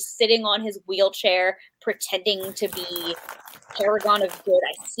matter that he's sitting on his wheelchair pretending to be paragon of good.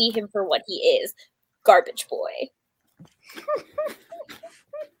 I see him for what he is. Garbage boy.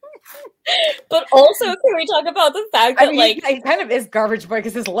 But also, can we talk about the fact that like he kind of is garbage boy,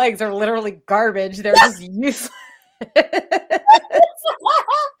 because his legs are literally garbage. They're just useless. I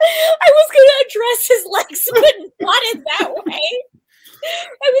was going to address his legs, but not in that way.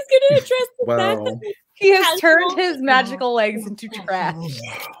 I was going magical legs into trash.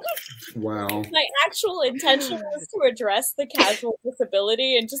 Wow. My actual intention was to address the casual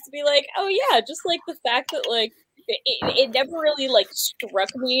disability and just to be like, oh yeah, just like the fact that like it never really like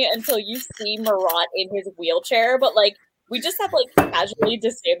struck me until you see Marat in his wheelchair, but like we just have like casually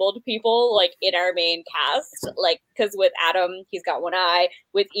disabled people like in our main cast, like because with Adam he's got one eye,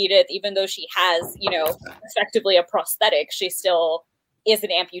 with Edith even though she has, you know, effectively a prosthetic, she still is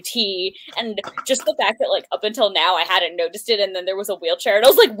an amputee, and just the fact that like up until now I hadn't noticed it, and then there was a wheelchair and I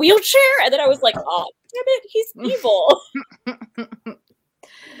was like, wheelchair, and then I was like, oh damn it, he's evil.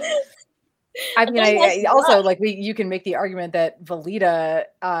 I mean, I also like you can make the argument that Velita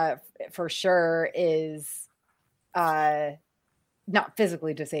for sure is not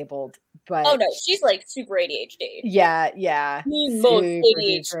physically disabled, but oh no, she's like super ADHD. Yeah. The most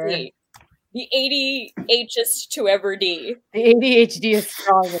ADHD. The ADHDest to ever D. The ADHD is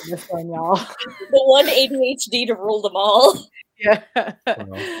strong in this one, y'all. The one ADHD to rule them all. Yeah. The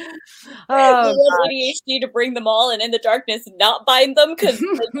one ADHD to bring them all, and in the darkness not bind them because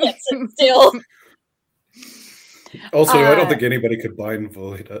they can't sit still. Also, I don't think anybody could bind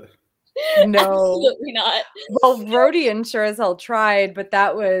Velita. No, absolutely not. Well, Rodian sure as hell tried, but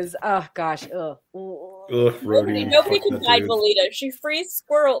that was Rodian. Nobody can bind Velita. She frees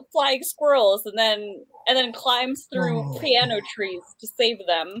flying squirrels and then climbs through piano trees to save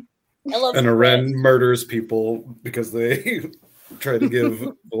them. I love. And Aren murders people because they try to give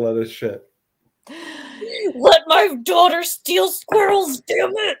Velita shit. Let my daughter steal squirrels,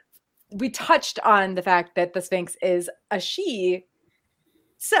 damn it! We touched on the fact that the Sphinx is a she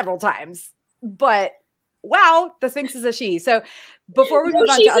several times, but wow, the Sphinx is a she. So before we move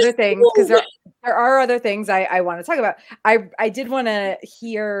on to other things, because there are other things I want to talk about, I did want to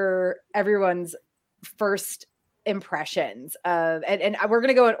hear everyone's first impressions of, and we're going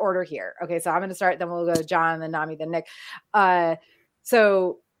to go in order here. Okay, so I'm going to start, then we'll go to John, then Nami, then Nick.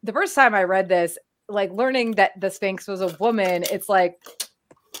 So the first time I read this, like learning that the Sphinx was a woman, it's like,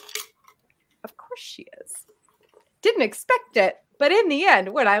 of course she is. Didn't expect it. But in the end,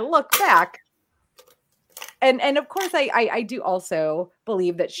 when I look back, and of course, I do also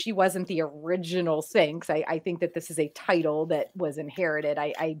believe that she wasn't the original Sphinx. I think that this is a title that was inherited.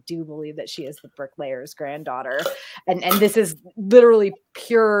 I do believe that she is the Bricklayer's granddaughter. And this is literally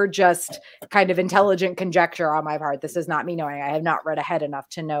pure, just kind of intelligent conjecture on my part. This is not me knowing. I have not read ahead enough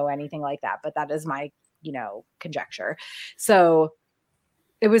to know anything like that. But that is my, conjecture. So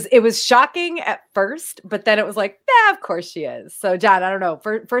it was shocking at first, but then it was like, yeah, of course she is. So John, I don't know,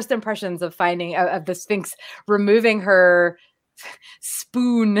 first impressions of finding of the Sphinx removing her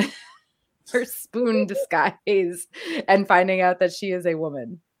spoon disguise and finding out that she is a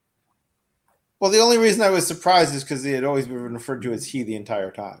woman. Well, the only reason I was surprised is because they had always been referred to as he the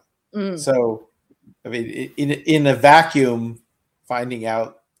entire time. So, I mean, in a vacuum, finding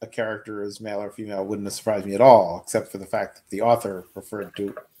out a character as male or female wouldn't have surprised me at all, except for the fact that the author referred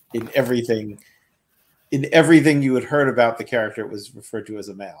to in everything you had heard about the character, it was referred to as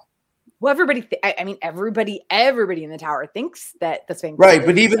a male. Well, everybody in the tower thinks that the Sphinx, right?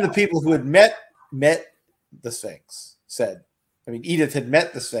 But even the people who had met the Sphinx said, I mean, Edith had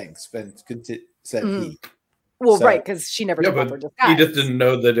met the Sphinx, but said he. Well, so, right, because she never took off her disguise. Edith didn't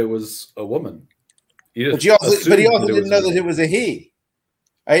know that it was a woman. But he also didn't know that it was a he.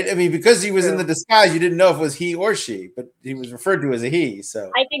 I mean, because he was in the disguise, you didn't know if it was he or she, but he was referred to as a he.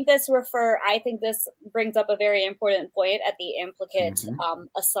 So I think this brings up a very important point at the implicate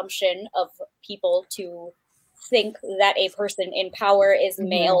assumption of people to think that a person in power is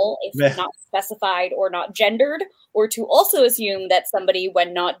male if not specified or not gendered, or to also assume that somebody,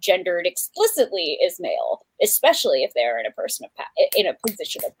 when not gendered explicitly, is male, especially if they're in a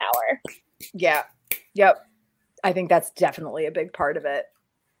position of power. Yeah. Yep. I think that's definitely a big part of it.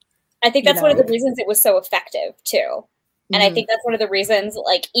 I think that's one of the reasons it was so effective too. And I think that's one of the reasons,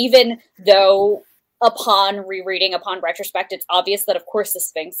 like, even though upon rereading, upon retrospect, it's obvious that of course the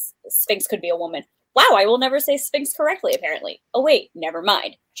Sphinx could be a woman. Wow, I will never say Sphinx correctly, apparently. Oh wait, never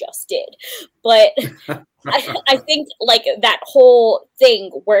mind. Just did. But I think like that whole thing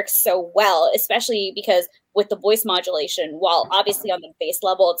works so well, especially because with the voice modulation, while obviously on the base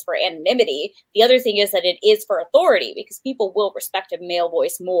level it's for anonymity, the other thing is that it is for authority, because people will respect a male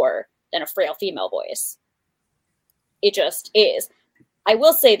voice more than a frail female voice. It just is. I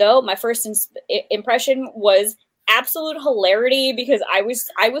will say, though, my first impression was absolute hilarity because I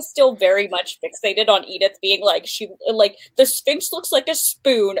was still very much fixated on Edith being like, the Sphinx looks like a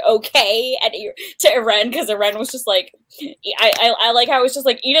spoon, okay? And to Eren, because Eren was just like, I like how it was just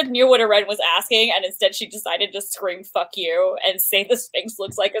like Edith knew what Eren was asking, and instead she decided to scream "fuck you" and say the Sphinx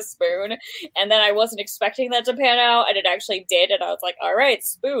looks like a spoon. And then I wasn't expecting that to pan out, and it actually did, and I was like, all right,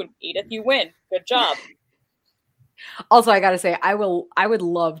 spoon, Edith, you win, good job. Also, I gotta say, I would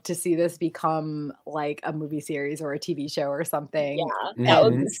love to see this become like a movie series or a TV show or something. Yeah, that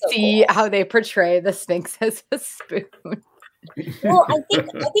would be so see cool. how they portray the Sphinx as a spoon. Well, I think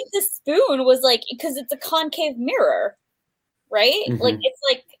the spoon was like, because it's a concave mirror, right? Like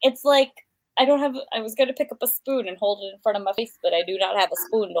it's like I was gonna pick up a spoon and hold it in front of my face, but I do not have a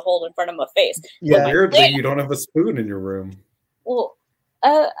spoon to hold in front of my face. Yeah, weirdly, you don't have a spoon in your room. Well,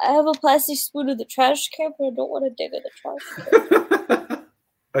 I have a plastic spoon in the trash can, but I don't want to dig in the trash can.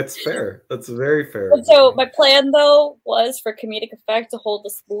 That's fair. That's very fair. And so my plan, though, was for comedic effect to hold the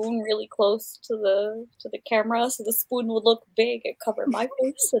spoon really close to the camera, so the spoon would look big and cover my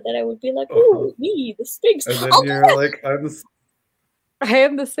face, so that I would be like, "Ooh, me, the Sphinx." And then you're like, I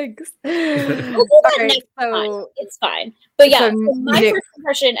am the Sphinx. We'll do that next time. It's fine. But yeah, my first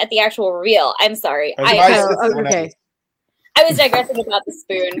impression at the actual reveal, I'm sorry. Okay. I was digressing about the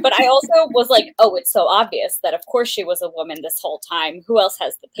spoon, but I also was like, oh, it's so obvious that of course she was a woman this whole time. Who else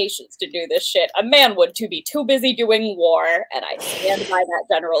has the patience to do this shit? A man would be too busy doing war, and I stand by that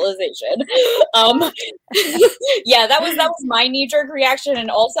generalization. Yeah, that was my knee-jerk reaction, and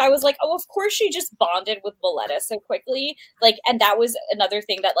also I was like, oh, of course she just bonded with Valletta so quickly. Like, and that was another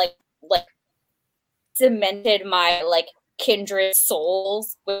thing that like cemented my like kindred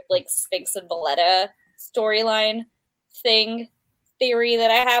souls with like Sphinx and Valletta storyline theory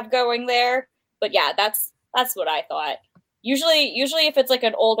that I have going there. But yeah, that's what I thought. Usually if it's like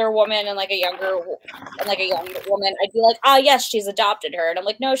an older woman and like a young woman, I'd be like, yes, she's adopted her. And I'm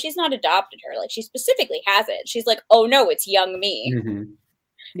like, no, she's not adopted her. Like, she specifically has it. She's like, oh no, it's young me. Mm-hmm.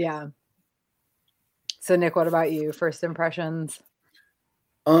 Yeah. So Nick, what about you? First impressions?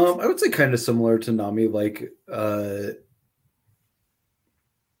 I would say kind of similar to Nami, like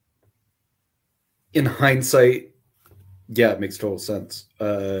in hindsight, yeah, it makes total sense.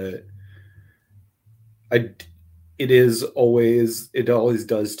 It always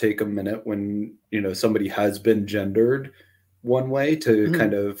does take a minute when, somebody has been gendered one way to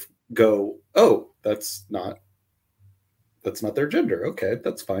kind of go, oh, that's not their gender. Okay,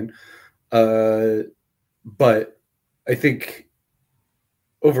 that's fine. But I think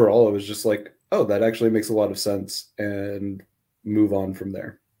overall it was just like, oh, that actually makes a lot of sense, and move on from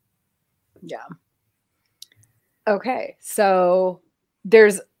there. Yeah. Okay, so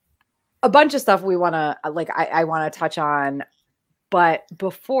there's a bunch of stuff we want to I want to touch on, but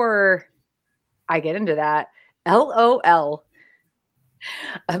before I get into that, LOL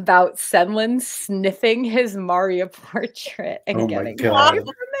about Senlin sniffing his Maria portrait and getting away from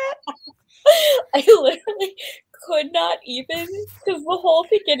it. I literally could not even, because the whole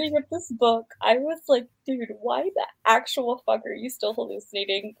beginning of this book, I was like, dude, why the actual fuck are you still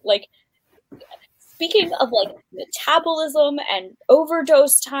hallucinating? Like, speaking of like metabolism and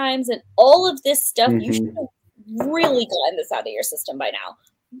overdose times and all of this stuff, you should have really gotten this out of your system by now.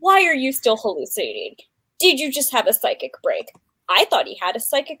 Why are you still hallucinating? Did you just have a psychic break? I thought he had a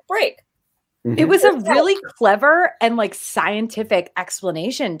psychic break. It was a really clever and like scientific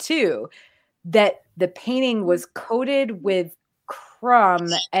explanation too, that the painting was coated with crumb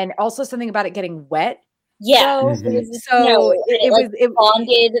and also something about it getting wet. Yeah. It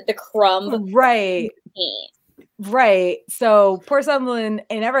bonded the crumb. Right. Right. So poor Senlin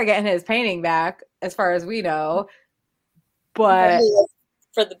ain't never getting his painting back, as far as we know. But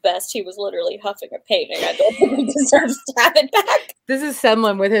for the best, he was literally huffing a painting. I don't think he deserves to have it back. This is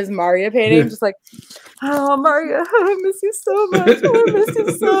Senlin with his Maria painting, just like, oh, Maria, I miss you so much. I miss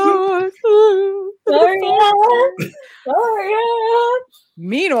you so much. Maria.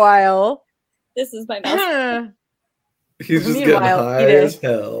 Meanwhile, this is my mouth. He's just getting high as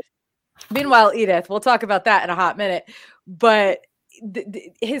hell. Meanwhile, Edith, we'll talk about that in a hot minute. But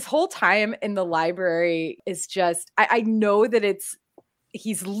his whole time in the library is just, I know that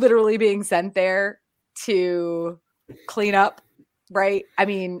he's literally being sent there to clean up, right? I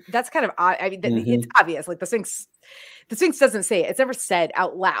mean, that's kind of odd. I mean, it's obvious. Like the Sphinx doesn't say it. It's never said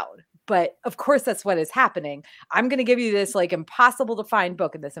out loud. But of course, that's what is happening. I'm going to give you this like impossible to find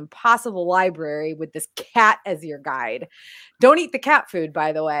book in this impossible library with this cat as your guide. Don't eat the cat food,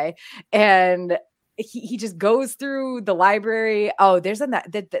 by the way. And he just goes through the library. Oh, there's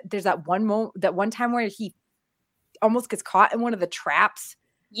that one time where he almost gets caught in one of the traps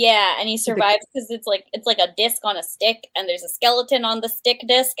Yeah, and he survives because it's like a disc on a stick, and there's a skeleton on the stick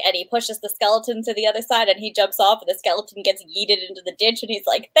disc, and he pushes the skeleton to the other side, and he jumps off, and the skeleton gets yeeted into the ditch, and he's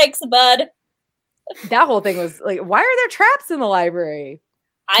like, "Thanks, bud." That whole thing was like, why are there traps in the library?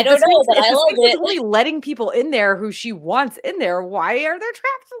 I don't know, but I loved it. Only letting people in there who she wants in there. Why are there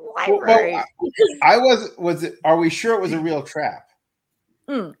traps in the library? Are we sure it was a real trap?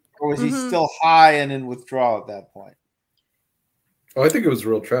 Mm. Or was he still high and in withdrawal at that point? Oh, I think it was a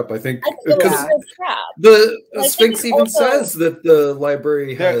real trap. I think because the Sphinx even says that the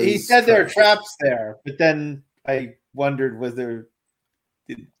library has. He said there are traps there, but then I wondered, was there?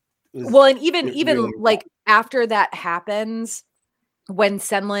 Well, and even like after that happens, when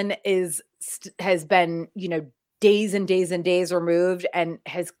Senlin has been, you know, days and days and days removed and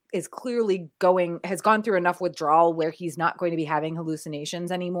has gone through enough withdrawal where he's not going to be having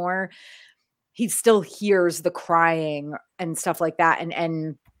hallucinations anymore. He still hears the crying and stuff like that.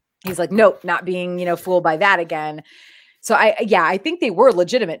 And he's like, nope, not being, you know, fooled by that again. So I think they were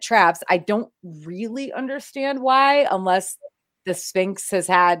legitimate traps. I don't really understand why, unless the Sphinx has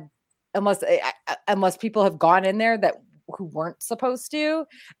had, unless people have gone in there who weren't supposed to,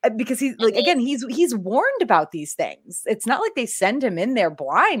 because he's like, again, he's warned about these things. It's not like they send him in there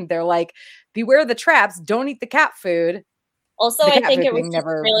blind. They're like, beware the traps, don't eat the cat food. Also, I think it was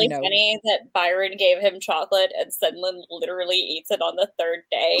really funny that Byron gave him chocolate and Senlin literally eats it on the third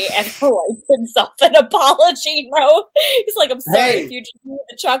day and writes himself an apology note. He's like, I'm sorry if you knew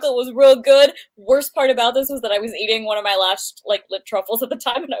the chocolate was real good. Worst part about this was that I was eating one of my last lip truffles at the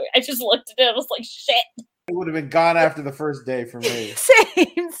time, and I just looked at it and I was like, shit. It would have been gone after the first day for me.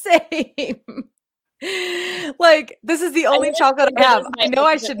 Same. Like, this is the only chocolate I have. I know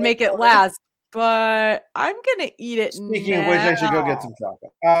I should make it last, but I'm gonna eat it. Speaking of which, I should go get some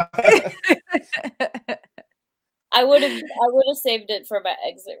chocolate. I would have saved it for my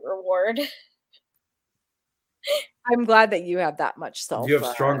exit reward. I'm glad that you have that much self. You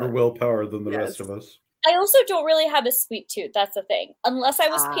have stronger willpower than the rest of us. I also don't really have a sweet tooth. That's the thing. Unless I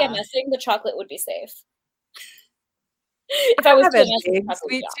was PMSing, the chocolate would be safe. If I was a big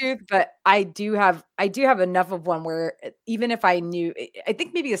sweet tooth, but I do have enough of one where even if I knew, I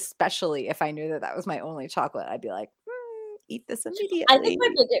think maybe especially if I knew that was my only chocolate, I'd be like, eat this immediately. I think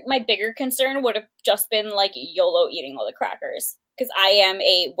my bigger concern would have just been like YOLO eating all the crackers, because I am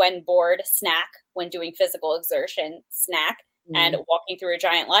a when bored snack, when doing physical exertion snack, and walking through a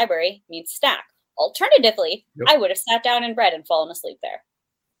giant library means snack. Alternatively, I would have sat down and read and fallen asleep there.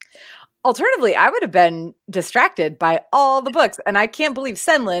 Alternatively, I would have been distracted by all the books. And I can't believe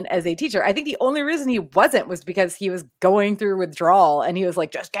Senlin, as a teacher, I think the only reason he wasn't was because he was going through withdrawal and he was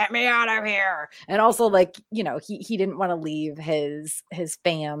like, just get me out of here. And also, like, you know, he didn't want to leave his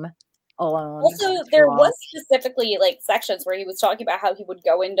fam alone. Also, there was specifically like sections where he was talking about how he would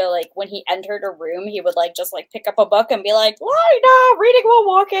go into, like, when he entered a room, he would like just like pick up a book and be like, lie down, reading while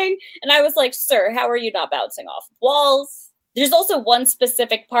walking. And I was like, sir, how are you not bouncing off walls? There's also one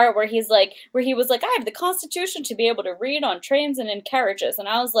specific part where he was like, I have the Constitution to be able to read on trains and in carriages. And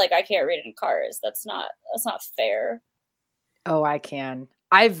I was like, I can't read in cars. That's not fair. Oh, I can.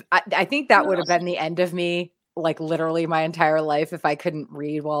 I think that would have been the end of me, like literally my entire life, if I couldn't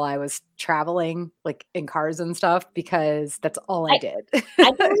read while I was traveling, like in cars and stuff, because that's all I did.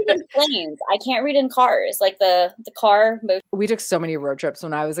 I can read in planes. I can't read in cars. Like the car. We took so many road trips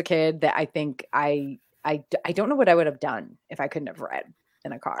when I was a kid that I think I don't know what I would have done if I couldn't have read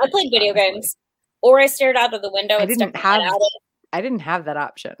in a car. I played video games, or I stared out of the window and stuck my head out. I didn't have that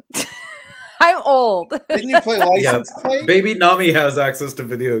option. I'm old. Didn't you play license plate? Baby Nami has access to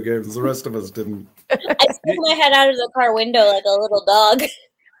video games. The rest of us didn't. I stuck my head out of the car window like a little dog.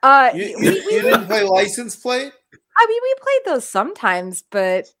 You didn't play license plate? I mean, we played those sometimes,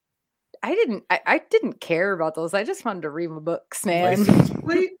 but I didn't care about those. I just wanted to read my books, man. License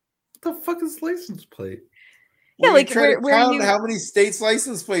plate? The fuck is license plate? Yeah, like where count how many states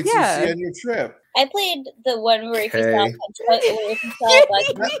license plates you see on your trip. I played the one where if you saw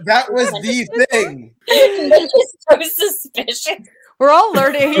that was the thing. So suspicious. We're all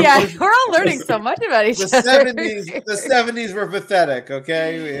learning. Yeah, we're all learning so much about each other. The 70s were pathetic.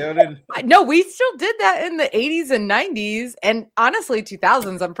 Okay, no, we still did that in the 80s and 90s, and honestly,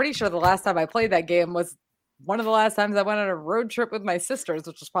 2000s. I'm pretty sure the last time I played that game was one of the last times I went on a road trip with my sisters,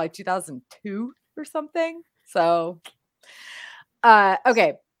 which was probably 2002 or something. So,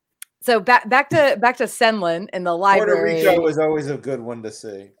 okay. So back to Senlin in the library. Puerto Rico was always a good one to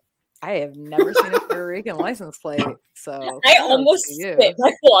see. I have never seen a Puerto Rican license plate. So I almost spit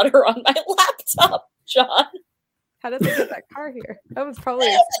my water on my laptop, John. How did they get that car here? That was probably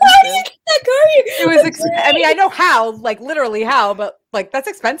expensive. That car here. It was. I mean, I know how, like literally how, but like that's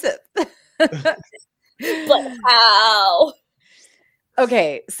expensive. But how?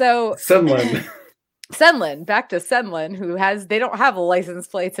 Okay, so Senlin. back to Senlin, who they don't have license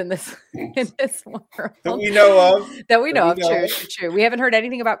plates in this world That we know of. that we know of. True. We haven't heard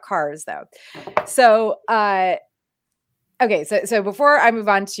anything about cars though. So, okay, so before I move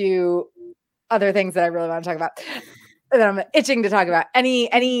on to other things that I really want to talk about, that I'm itching to talk about,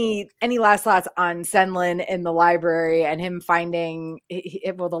 any last thoughts on Senlin in the library and him finding,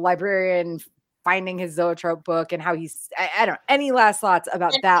 the librarian finding his Zoetrope book and how I don't know, any last thoughts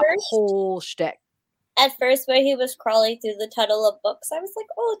about that whole shtick? At first, when he was crawling through the tunnel of books, I was like,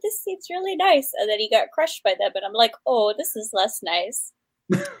 oh, this seems really nice. And then he got crushed by them. And I'm like, oh, this is less nice.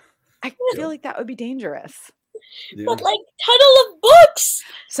 I feel like that would be dangerous. Yeah. But like, tunnel of books!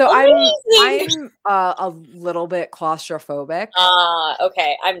 So Amazing! I'm a little bit claustrophobic.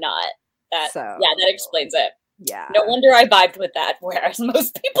 Okay, I'm not. Yeah, that explains it. Yeah. No wonder I vibed with that, whereas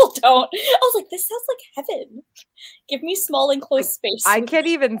most people don't. I was like, this sounds like heaven. Give me small enclosed space. I can't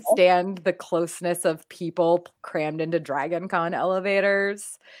even stand the closeness of people crammed into Dragon Con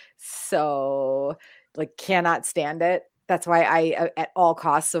elevators. So, like, cannot stand it. That's why I, at all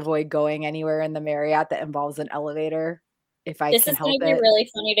costs, avoid going anywhere in the Marriott that involves an elevator. If I this can is help going to be it. really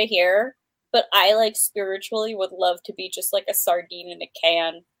funny to hear, but I, like, spiritually would love to be just like a sardine in a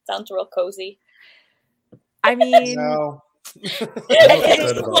can. Sounds real cozy. I mean, No. it's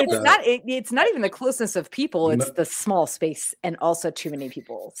not even the closeness of people, it's the small space and also too many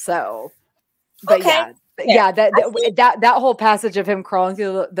people. So, but Okay. that whole passage of him crawling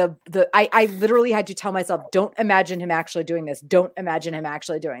through I literally had to tell myself, don't imagine him actually doing this. Don't imagine him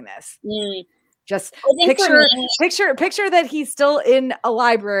actually doing this. Just picture that he's still in a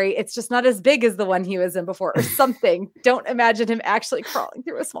library. It's just not as big as the one he was in before or something. Don't imagine him actually crawling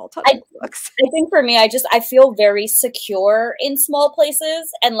through a small tunnel of books. I think for me, I feel very secure in small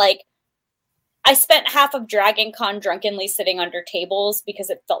places. And like, I spent half of Dragon Con drunkenly sitting under tables because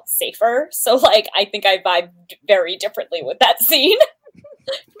it felt safer. So like, I think I vibed very differently with that scene.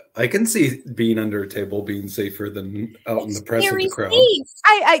 I can see being under a table being safer than out in the press of the crowd.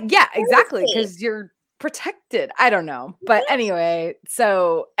 Yeah, exactly, because you're protected. I don't know, but anyway.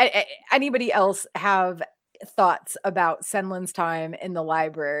 So, anybody else have thoughts about Senlin's time in the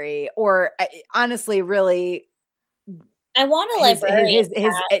library, or honestly, really? I want a librarian.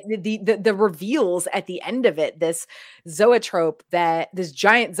 The reveals at the end of it, this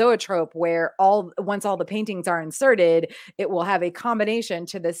giant zoetrope where once all the paintings are inserted, it will have a combination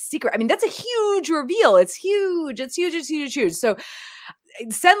to the secret. I mean, that's a huge reveal. It's huge. It's huge. So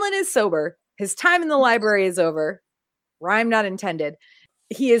Senlin is sober. His time in the library is over. Rhyme not intended.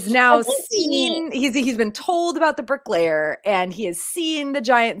 He is now seen. He's been told about the bricklayer, and he has seen the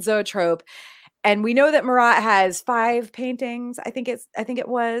giant zoetrope. And we know that Marat has 5 paintings, I think it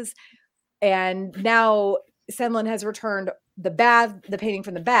was. And now Senlin has returned the painting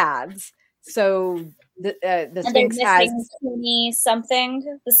from the baths. So the Sphinx has 20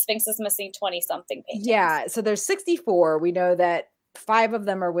 something. The Sphinx is missing 20 something paintings. Yeah, so there's 64. We know that 5 of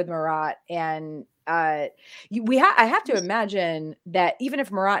them are with Marat, and I have to imagine that even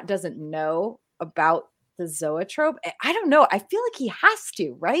if Marat doesn't know about the zoetrope, I don't know. I feel like he has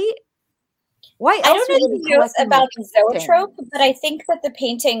to, right? Why else? I don't know the news about the zoetrope, but I think that the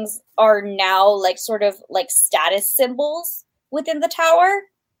paintings are now like sort of like status symbols within the tower.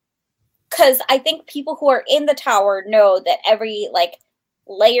 Because I think people who are in the tower know that every like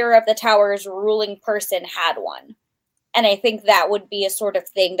layer of the tower's ruling person had one. And I think that would be a sort of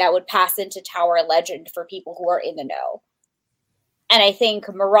thing that would pass into tower legend for people who are in the know. And I think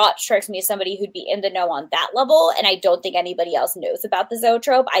Marat strikes me as somebody who'd be in the know on that level. And I don't think anybody else knows about the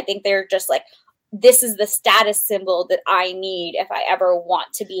zoetrope. I think they're just like, this is the status symbol that I need if I ever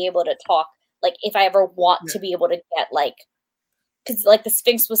want to be able to talk. Like, if I ever want to be able to get, like, because, like, the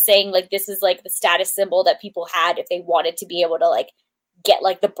Sphinx was saying, like, this is, like, the status symbol that people had if they wanted to be able to, like, get,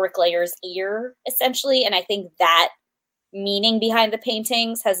 like, the bricklayer's ear, essentially. And I think that meaning behind the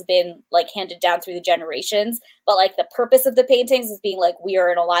paintings has been, like, handed down through the generations. But, like, the purpose of the paintings is being, like, we are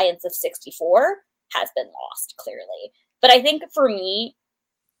an alliance of 64 has been lost, clearly. But I think, for me,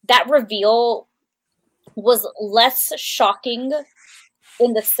 that reveal was less shocking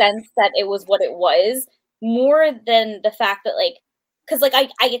in the sense that it was what it was, more than the fact that, like, because, like, I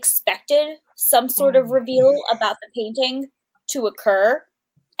expected some sort of reveal about the painting to occur,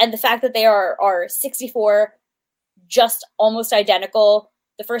 and the fact that they are 64, just almost identical.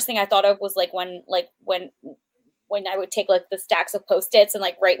 The first thing I thought of was, like, when when I would take like the stacks of Post-its and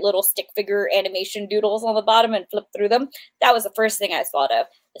like write little stick figure animation doodles on the bottom and flip through them. That was the first thing I thought of.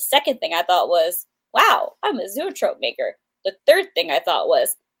 The second thing I thought was, wow, I'm a zoetrope maker. The third thing I thought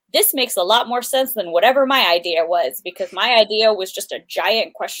was, this makes a lot more sense than whatever my idea was, because my idea was just a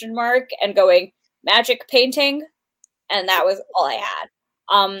giant question mark and going, magic painting, and that was all I had.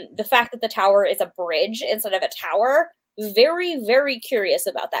 The fact that the tower is a bridge instead of a tower, very, very curious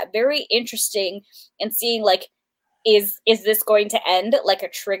about that. Very interesting in seeing, like, is this going to end like a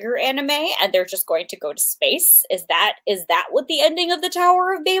Trigger anime and they're just going to go to space? Is that what the ending of the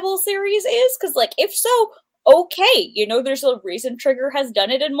Tower of Babel series is? Because, like, if so, okay, you know, there's a reason Trigger has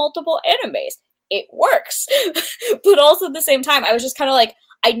done it in multiple animes. It works. But also at the same time, I was just kind of like,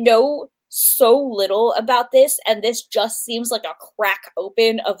 I know so little about this, and this just seems like a crack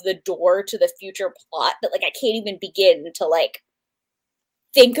open of the door to the future plot that, like, I can't even begin to, like,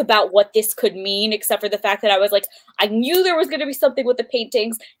 think about what this could mean, except for the fact that I was like, I knew there was going to be something with the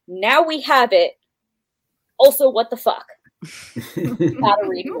paintings. Now we have it. Also, what the fuck? Gotta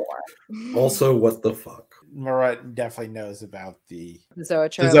read more. Also, what the fuck? Marat definitely knows about the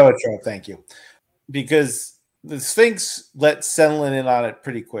Zoetrope. Zoetrope, thank you. Because the Sphinx let Senlin in on it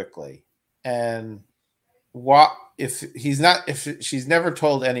pretty quickly. And what if she's never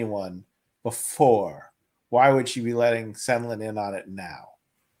told anyone before, why would she be letting Senlin in on it now?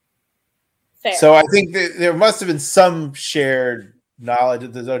 Fair. So I think that there must have been some shared knowledge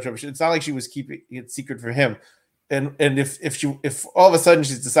of the Zoetrope. It's not like she was keeping it secret from him. And if all of a sudden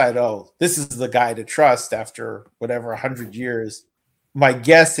she's decided, oh, this is the guy to trust after whatever 100 years, my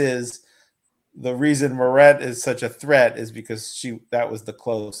guess is the reason Maret is such a threat is because that was the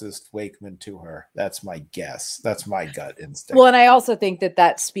closest Wakeman to her. That's my guess. That's my gut instinct. Well, and I also think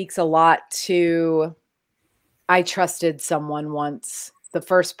that speaks a lot to, I trusted someone once. The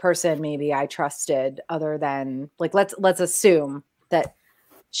first person maybe I trusted, other than, like, let's assume that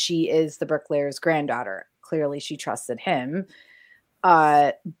she is the bricklayer's granddaughter. Clearly she trusted him.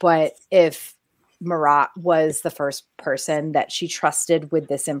 But if Marat was the first person that she trusted with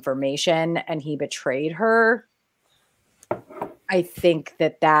this information and he betrayed her, I think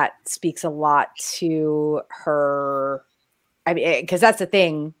that speaks a lot to her. I mean, because that's the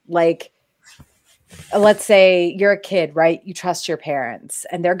thing. Like, let's say you're a kid, right? You trust your parents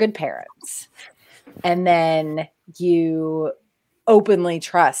and they're good parents. And then you openly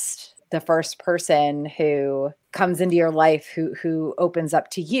trust the first person who comes into your life, who opens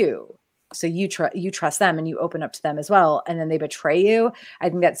up to you. So you trust them and you open up to them as well. And then they betray you. I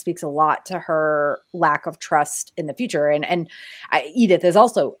think that speaks a lot to her lack of trust in the future. And Edith is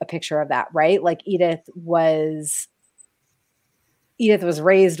also a picture of that, right? Like Edith was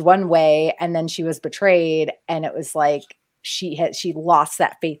raised one way and then she was betrayed. And it was like, she lost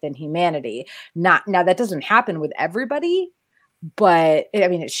that faith in humanity. Now that doesn't happen with everybody, but I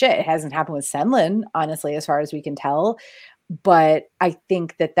mean, it hasn't happened with Senlin, honestly, as far as we can tell. But I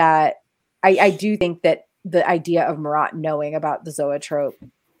think I do think that the idea of Marat knowing about the Zoetrope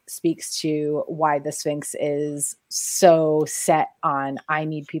speaks to why the Sphinx is so set on, I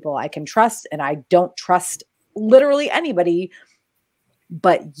need people I can trust, and I don't trust literally anybody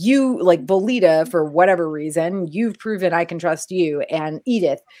but you, like Volita, for whatever reason. You've proven I can trust you. And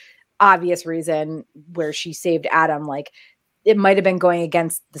Edith, obvious reason where she saved Adam, like, it might have been going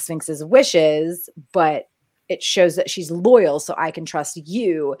against the Sphinx's wishes, but it shows that she's loyal, so I can trust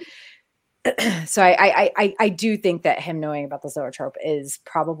you. So I do think that him knowing about the Zoetrope is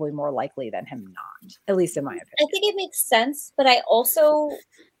probably more likely than him not, at least in my opinion. I think it makes sense, but I also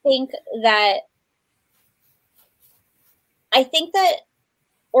think that,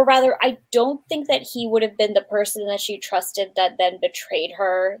 or rather, I don't think that he would have been the person that she trusted that then betrayed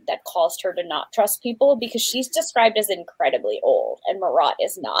her, that caused her to not trust people, because she's described as incredibly old and Marat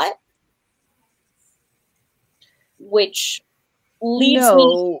is not. Which leaves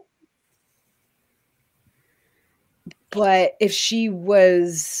me... But if she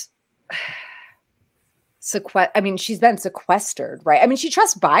was she's been sequestered, right? I mean, she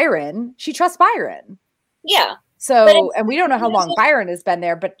trusts Byron. Yeah. So, and we don't know how long Byron has been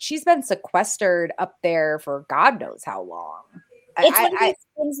there, but she's been sequestered up there for God knows how long. It's one of these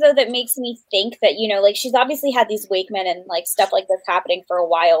things, though, that makes me think that, you know, like, she's obviously had these Wakemen and, like, stuff like this happening for a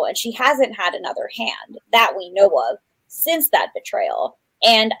while, and she hasn't had another hand that we know of since that betrayal.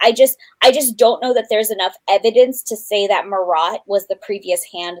 And I just don't know that there's enough evidence to say that Marat was the previous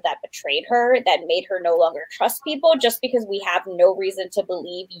hand that betrayed her, that made her no longer trust people, just because we have no reason to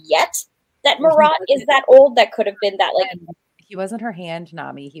believe yet that Marat is that old. That could have been that, like... He wasn't her hand,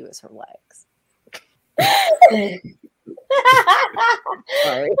 Nami. He was her legs.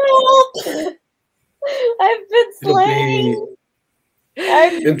 Sorry. I've been It'll slaying.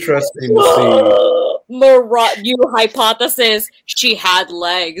 be interesting to see. Marat, new hypothesis. She had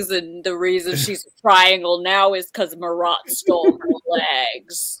legs, and the reason she's a triangle now is because Marat stole her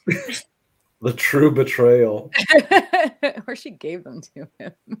legs. The true betrayal. Or she gave them to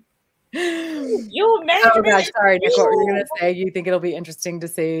him. You imagine? Oh gosh, sorry, Nicole. What were you gonna say? You think it'll be interesting to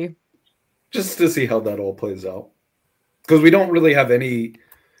see? Just to see how that all plays out. Because we don't really have any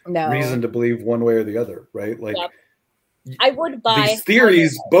No reason to believe one way or the other, right? Like Yep. I would buy these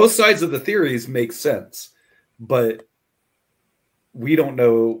theories, both sides of the theories make sense, but we don't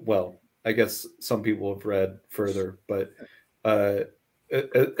know. Well, I guess some people have read further, but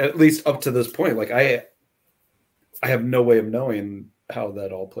at least up to this point, like I have no way of knowing how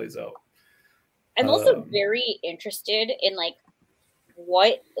that all plays out. I'm also very interested in like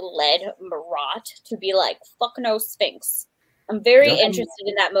what led Marat to be like, fuck no Sphinx. I'm very interested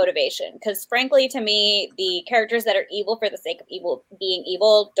in that motivation because, frankly, to me, the characters that are evil for the sake of being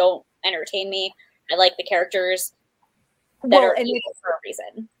evil don't entertain me. I like the characters that are evil for a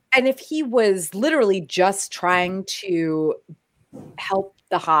reason. And if he was literally just trying to help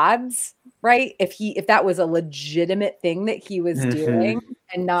the Hods, right? If that was a legitimate thing that he was doing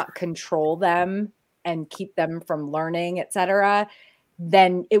and not control them and keep them from learning, etc.,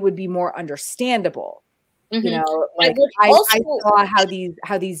 then it would be more understandable. Mm-hmm. You know, like I saw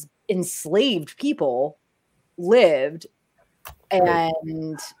how these enslaved people lived, and I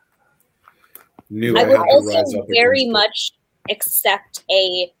would also very much accept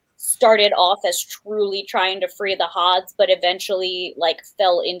a started off as truly trying to free the Hods, but eventually like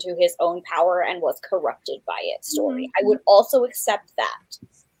fell into his own power and was corrupted by it story. I would also accept that.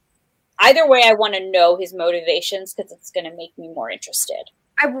 Either way, I want to know his motivations because it's going to make me more interested.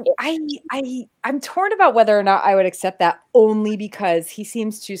 I'm torn about whether or not I would accept that, only because he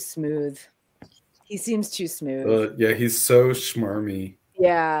seems too smooth. Yeah, he's so schmarmy.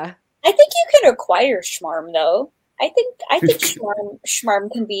 Yeah. I think you can acquire schmarm though. I think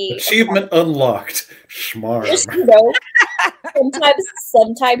schmarm can be achievement unlocked. Schmarm. Just, you know,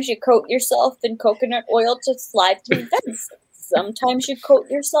 sometimes you coat yourself in coconut oil to slide through vents. Sometimes you coat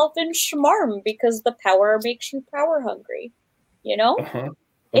yourself in schmarm because the power makes you power hungry. You know?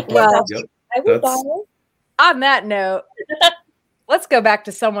 Well, I would buy it. On that note, let's go back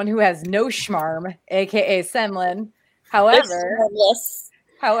to someone who has no schmarm, aka Senlin. However,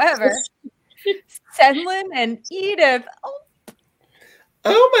 Senlin and Edith.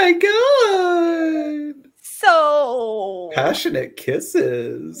 Oh my god! So passionate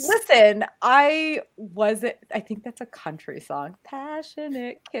kisses. Listen, I think that's a country song.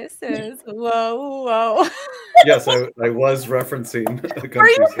 Passionate kisses. Whoa, whoa. Yes, I was referencing a country Are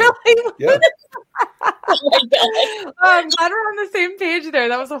you song. really? Yeah. Oh my god. I'm glad we're on the same page there.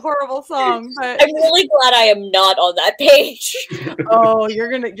 That was a horrible song, but I'm really glad I am not on that page. Oh, you're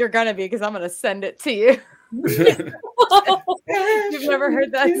gonna be, because I'm gonna send it to you. You've never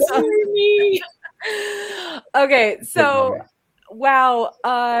heard that song. Okay, so wow.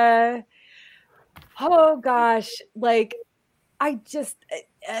 Oh gosh, like I just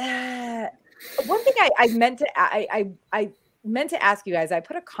one thing I meant to I meant to ask you guys. I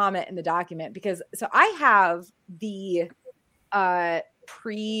put a comment in the document because I have the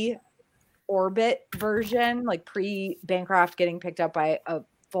pre-Orbit version, like pre-Bancroft getting picked up by a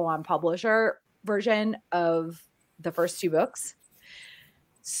full-on publisher version of the first two books.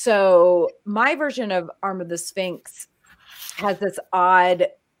 So my version of Arm of the Sphinx has this odd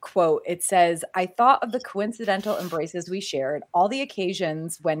quote. It says, "I thought of the coincidental embraces we shared, all the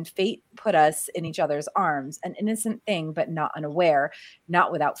occasions when fate put us in each other's arms, an innocent thing, but not unaware,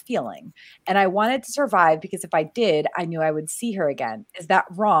 not without feeling. And I wanted to survive because if I did, I knew I would see her again. Is that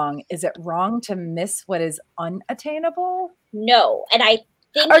wrong? Is it wrong to miss what is unattainable?" No. And I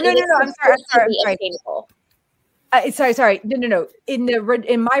think no. I'm sorry. attainable. Sorry. No.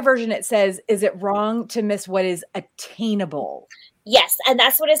 In my version, it says, "Is it wrong to miss what is attainable?" Yes, and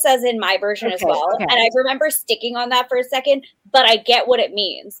that's what it says in my version as well. Okay. And I remember sticking on that for a second, but I get what it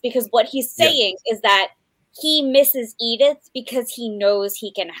means because what he's saying is that he misses Edith because he knows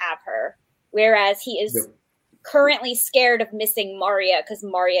he can have her, whereas he is currently scared of missing Maria because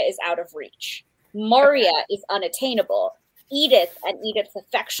Maria is out of reach. Maria is unattainable. Edith and Edith's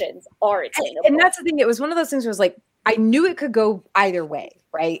affections are attainable. And that's the thing. It was one of those things where it was like, I knew it could go either way,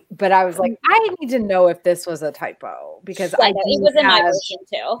 right? But I was like, I need to know if this was a typo because it was in my version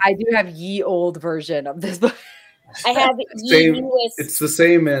too. I do have ye old version of this book. I have newest. It's the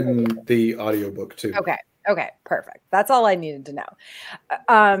same in the audiobook too. Okay, perfect. That's all I needed to know.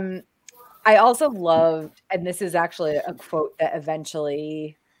 I also loved, and this is actually a quote that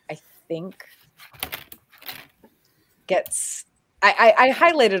eventually, I think, gets I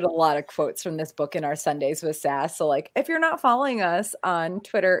highlighted a lot of quotes from this book in our Sundays with Sass. So like if you're not following us on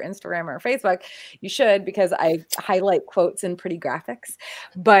Twitter, Instagram, or Facebook, you should, because I highlight quotes in pretty graphics.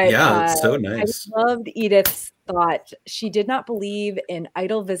 But yeah, it's so nice. I loved Edith's thought. She did not believe in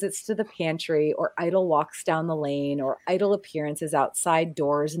idle visits to the pantry or idle walks down the lane or idle appearances outside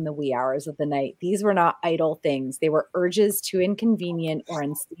doors in the wee hours of the night. These were not idle things. They were urges too inconvenient or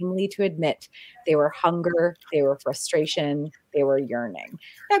unseemly to admit. They were hunger. They were frustration. They were yearning.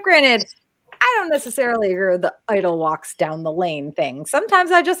 Now, granted, I don't necessarily agree with the idle walks down the lane thing.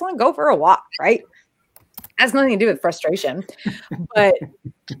 Sometimes I just want to go for a walk, right? Has nothing to do with frustration. But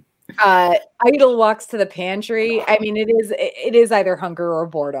idle walks to the pantry, I mean, it is either hunger or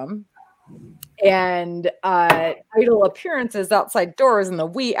boredom. And idle appearances outside doors in the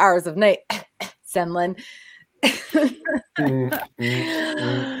wee hours of night, Senlin.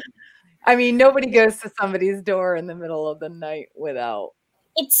 I mean, nobody goes to somebody's door in the middle of the night without.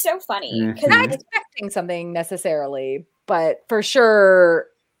 It's so funny because not expecting something necessarily, but for sure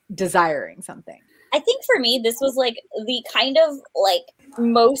desiring something. I think for me, this was like the kind of like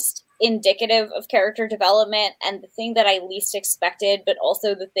most indicative of character development and the thing that I least expected, but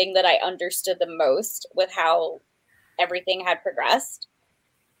also the thing that I understood the most with how everything had progressed.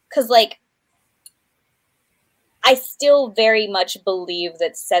 Because like, I still very much believe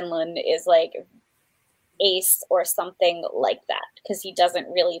that Senlin is like ace or something like that, because he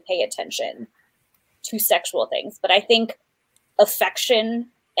doesn't really pay attention to sexual things. But I think affection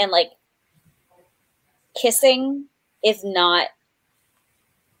and like kissing is not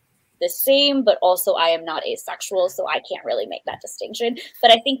the same, but also I am not asexual, so I can't really make that distinction. But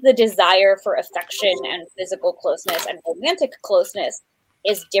I think the desire for affection and physical closeness and romantic closeness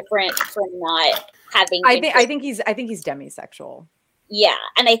is different from not having. I think he's demisexual. Yeah,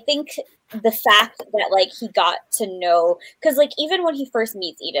 and I think the fact that like he got to know, because like even when he first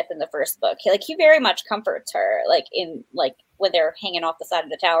meets Edith in the first book, he very much comforts her, like in like when they're hanging off the side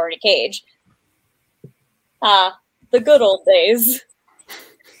of the tower in a cage. The good old days.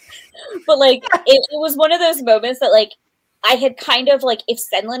 But like it was one of those moments that like I had kind of like, if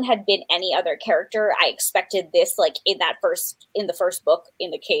Senlin had been any other character, I expected this like in the first book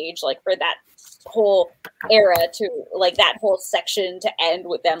in the cage, like for that whole era to like that whole section to end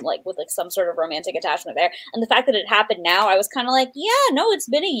with them like with like some sort of romantic attachment there. And the fact that it happened now, I was kind of like, yeah, no, it's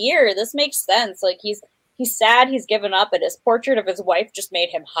been a year. This makes sense. Like he's sad, he's given up, and his portrait of his wife just made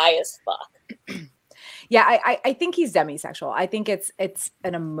him high as fuck. Yeah, I think he's demisexual. I think it's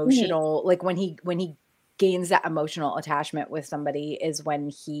an emotional, like when he gains that emotional attachment with somebody is when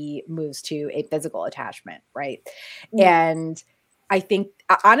he moves to a physical attachment, right? Mm-hmm. And I think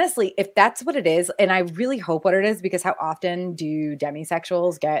honestly, if that's what it is, and I really hope what it is, because how often do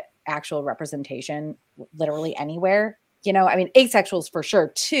demisexuals get actual representation literally anywhere? You know, I mean, asexuals for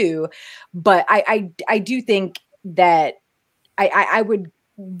sure too, but I do think that I would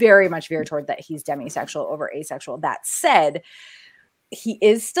very much veer toward that he's demisexual over asexual. That said, he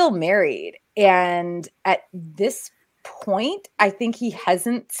is still married. And at this point, I think he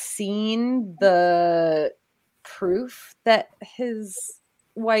hasn't seen the proof that his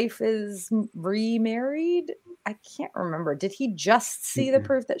wife is remarried. I can't remember. Did he just see the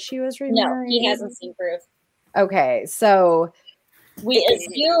proof that she was remarried? No, he hasn't seen proof. Okay, so we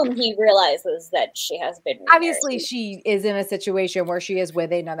assume he realizes that she has been remarried. Obviously she is in a situation where she is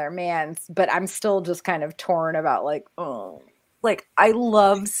with another man, but I'm still just kind of torn about like, oh, like I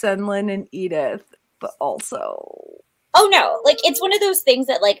love Senlin and Edith, but also, oh no, like it's one of those things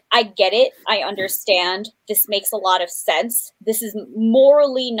that like I get it, I understand, this makes a lot of sense, this is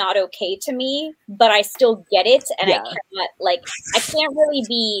morally not okay to me, but I still get it, and yeah. I can't really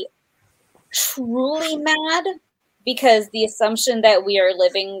be truly mad, because the assumption that we are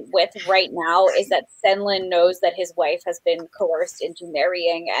living with right now is that Senlin knows that his wife has been coerced into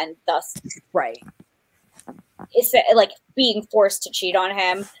marrying, and thus right, it's like being forced to cheat on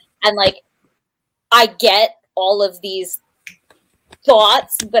him. And like I get all of these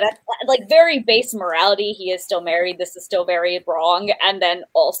thoughts, but at like very base morality, he is still married, this is still very wrong. And then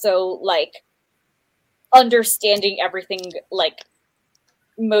also like understanding everything, like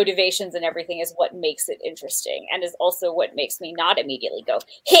motivations and everything, is what makes it interesting, and is also what makes me not immediately go,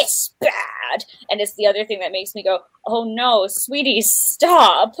 it's bad. And it's the other thing that makes me go, oh no, sweetie,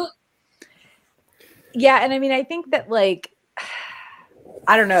 stop. Yeah, and I mean, I think that like,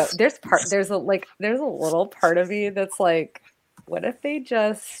 I don't know, there's a little part of me that's like, what if they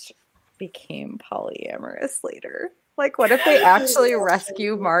just became polyamorous later? Like, what if they actually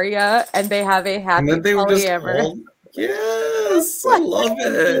rescue Maria and they have a happy polyamorous? Yes, I love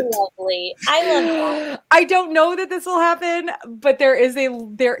it. Lovely. I love that. I don't know that this will happen, but there is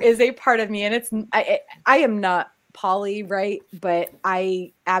a part of me, and it's I am not poly, right? But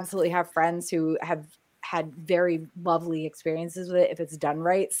I absolutely have friends who have had very lovely experiences with it if it's done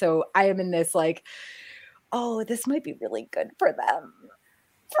right. So I am in this like, oh, this might be really good for them.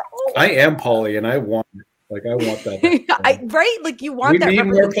 I am poly, and I want that. Right? Like you want we that need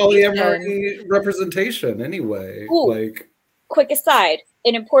more representation. polyamory representation anyway. Ooh. Like, Quick aside,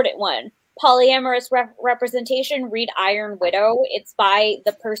 an important one. Polyamorous representation, read Iron Widow. It's by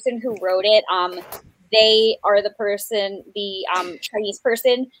the person who wrote it. They are the person, the Chinese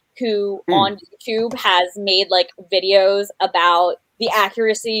person who on YouTube has made like videos about the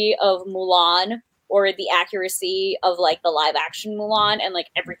accuracy of Mulan, or the accuracy of like the live action Mulan, and like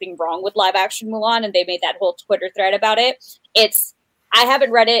everything wrong with live action Mulan. And they made that whole Twitter thread about it. I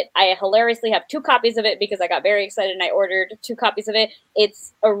haven't read it. I hilariously have 2 copies of it because I got very excited and I ordered 2 copies of it.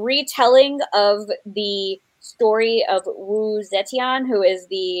 It's a retelling of the story of Wu Zetian, who is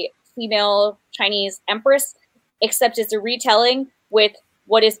the female Chinese empress, except it's a retelling with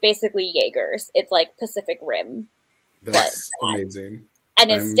what is basically Jaegers. It's like Pacific Rim. that's amazing. And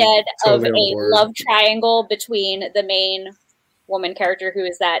instead totally of a love triangle between the main woman character, who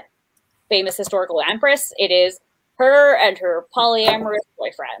is that famous historical empress, it is her and her polyamorous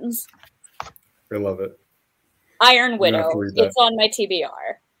boyfriends. I love it. Iron Widow. It's on my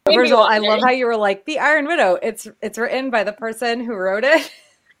TBR. First of all, I love how you were like, the Iron Widow. It's written by the person who wrote it.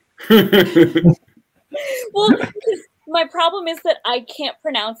 Well, my problem is that I can't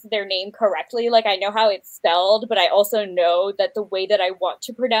pronounce their name correctly. Like, I know how it's spelled, but I also know that the way that I want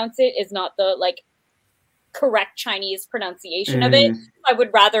to pronounce it is not the like correct Chinese pronunciation of it. I would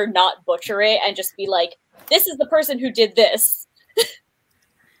rather not butcher it and just be like, this is the person who did this. Because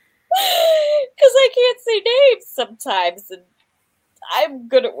I can't say names sometimes, and I'm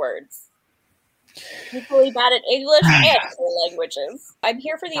good at words. Equally bad at English and other languages. I'm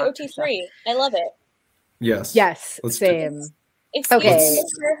here for the OT3. I love it. Yes. Same. Excuse me,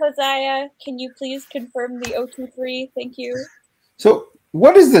 Mr. Hosea, can you please confirm the OT3? Thank you. So,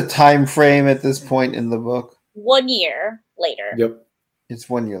 what is the time frame at this point in the book? 1 year later. Yep. It's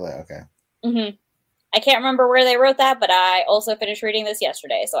 1 year later. Okay. Mm-hmm. I can't remember where they wrote that, but I also finished reading this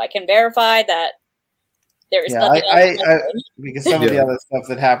yesterday, so I can verify that there is nothing else. Because some of the other stuff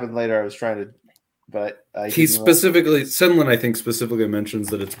that happened later, I was trying to, but he specifically, Senlin, I think, specifically mentions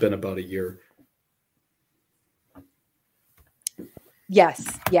that it's been about a year.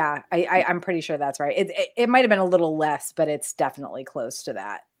 Yes, yeah, I'm pretty sure that's right. It might have been a little less, but it's definitely close to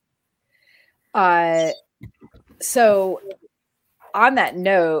that. So on that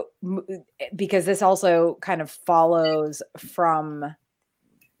note, because this also kind of follows from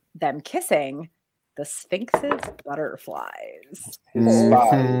them kissing, the Sphinx's butterflies.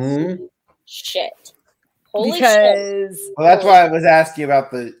 Shit. Holy because shit. Well, that's why I was asking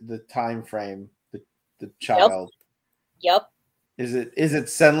about the time frame, the child. Yep. Is it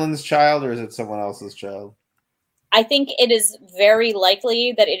Senlin's child or is it someone else's child? I think it is very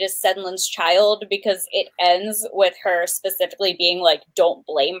likely that it is Senlin's child, because it ends with her specifically being like, don't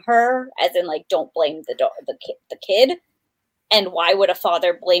blame her, as in like, don't blame the kid. And why would a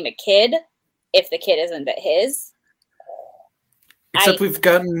father blame a kid if the kid isn't his? Except we've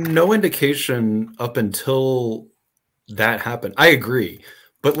gotten no indication up until that happened. I agree.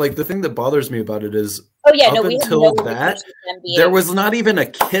 But like the thing that bothers me about it is until that, there was not even a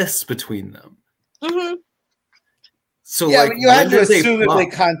kiss between them. Mm-hmm. So yeah, like, you had to assume that they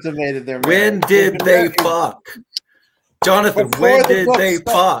consummated their marriage. When did they fuck? Jonathan, when did they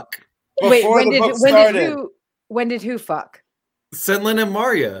fuck? Wait, when did who fuck? Senlin and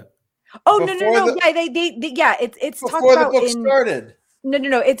Marya. Oh, no. Yeah, they yeah, it's talked before about the book started.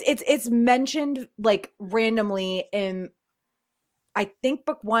 No. It's mentioned like randomly in, I think,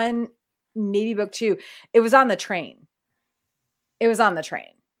 book 1, maybe book 2. It was on the train.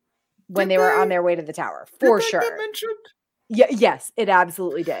 When they were on their way to the tower, for sure. Yeah, yes, it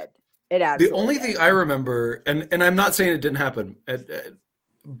absolutely did. The only thing I remember, and I'm not saying it didn't happen,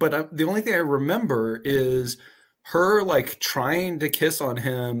 but the only thing I remember is her like trying to kiss on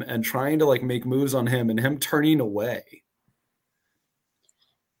him and trying to like make moves on him and him turning away.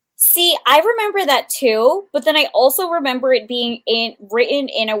 See, I remember that too, but then I also remember it being written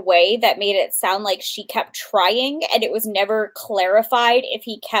in a way that made it sound like she kept trying, and it was never clarified if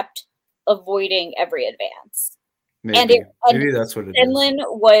he kept avoiding every advance. Maybe that's what it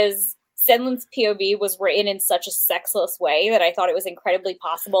is. Senlin's POV was written in such a sexless way that I thought it was incredibly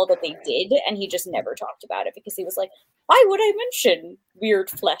possible that they did, and he just never talked about it because he was like, why would I mention weird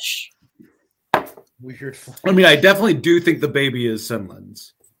flesh? Weird. I mean, I definitely do think the baby is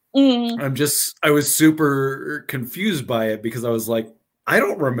Senlin's. Mm. I was super confused by it because I was like, I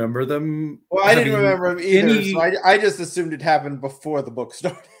don't remember them. Well, I didn't having remember him either, any- so I just assumed it happened before the book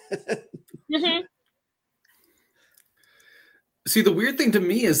started. Mhm. See, the weird thing to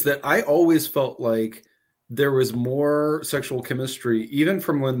me is that I always felt like there was more sexual chemistry, even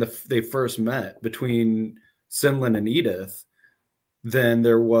from when they first met, between Senlin and Edith than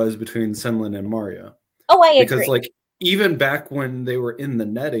there was between Senlin and Maria. Oh, I Because, agree. like, even back when they were in the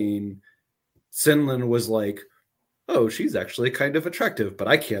netting, Senlin was like, oh, she's actually kind of attractive, but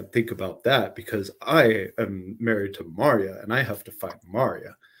I can't think about that because I am married to Maria and I have to find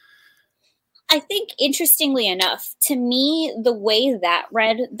Maria. I think, interestingly enough, to me, the way that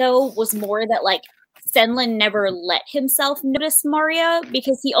read, though, was more that, like, Senlin never let himself notice Maria,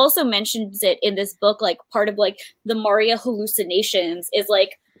 because he also mentions it in this book, like, part of, like, the Maria hallucinations is,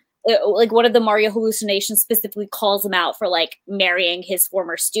 like, one of the Maria hallucinations specifically calls him out for, like, marrying his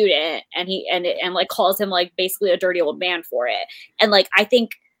former student, and like, calls him, like, basically a dirty old man for it. And, like, I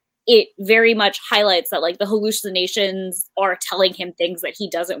think it very much highlights that, like, the hallucinations are telling him things that he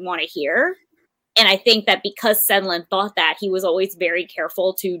doesn't want to hear. And I think that because Senlin thought that, he was always very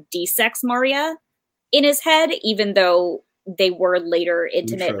careful to de-sex Maria in his head, even though they were later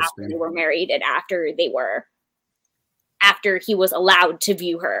intimate after they were married and after he was allowed to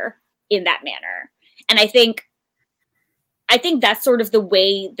view her in that manner. And I think that's sort of the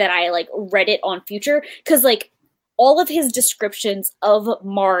way that I, like, read it on Future, because, like, all of his descriptions of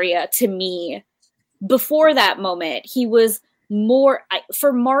Maria to me before that moment, he was more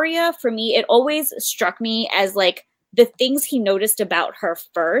for Maria. For me, it always struck me as, like, the things he noticed about her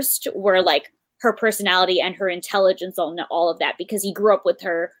first were, like, her personality and her intelligence on all of that, because he grew up with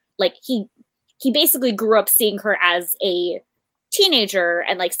her. Like, he basically grew up seeing her as a teenager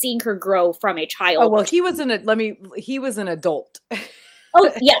and, like, seeing her grow from a child. Oh, well, he was an adult. Oh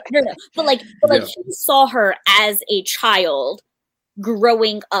yeah, no. But he saw her as a child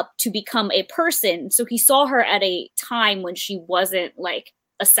growing up to become a person. So he saw her at a time when she wasn't, like,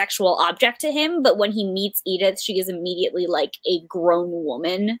 a sexual object to him, but when he meets Edith, she is immediately, like, a grown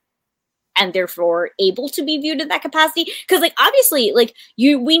woman and therefore able to be viewed in that capacity. Because, like, obviously, like,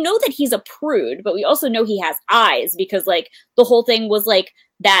 we know that he's a prude, but we also know he has eyes, because, like, the whole thing was, like,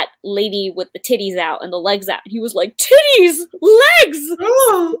 that lady with the titties out and the legs out. He was like, titties, legs,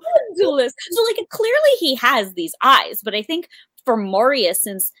 oh. So, like, clearly he has these eyes. But I think for Maria,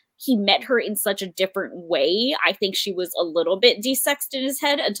 since he met her in such a different way, I think she was a little bit desexed in his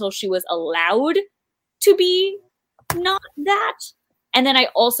head until she was allowed to be not that. And then I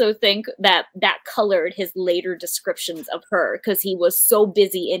also think that colored his later descriptions of her, because he was so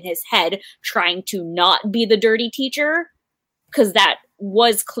busy in his head trying to not be the dirty teacher, because that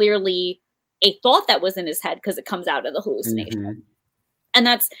was clearly a thought that was in his head, because it comes out of the hallucination. Mm-hmm. And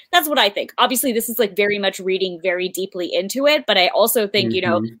that's what I think. Obviously, this is, like, very much reading very deeply into it, but I also think, you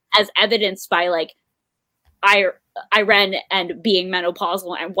know, as evidenced by, like, Irene and being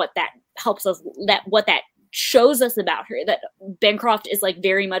menopausal and what that helps us, what that shows us about her, that Bancroft is, like,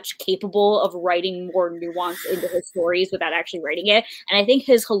 very much capable of writing more nuance into his stories without actually writing it. And I think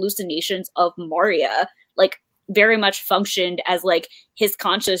his hallucinations of Maria, like, very much functioned as, like, his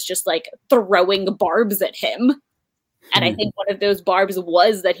conscious just, like, throwing barbs at him. And I think one of those barbs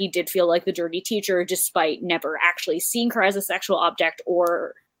was that he did feel like the dirty teacher, despite never actually seeing her as a sexual object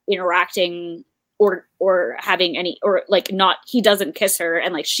or interacting or having any, or, like, not, he doesn't kiss her,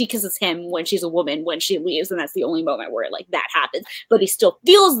 and, like, she kisses him when she's a woman when she leaves, and that's the only moment where, like, that happens. But he still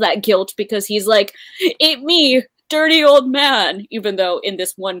feels that guilt because he's like, it me, dirty old man, even though in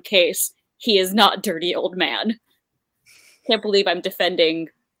this one case he is not dirty old man. Can't believe I'm defending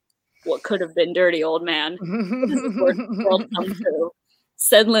what could have been dirty old man.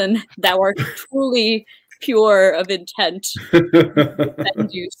 Senlin, thou art truly pure of intent.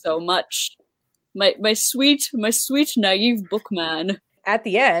 Thank you so much. My sweet naive bookman. At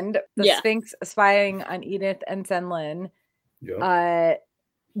the end, the Sphinx spying on Edith and Senlin.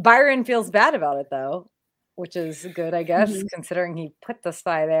 Byron feels bad about it, though, which is good, I guess, considering he put the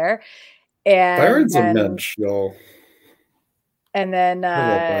spy there. And Byron's a mensch, y'all. And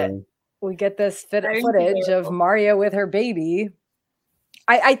then we get this footage of Maria with her baby.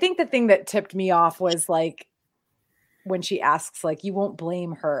 I think the thing that tipped me off was, like, when she asks, like, you won't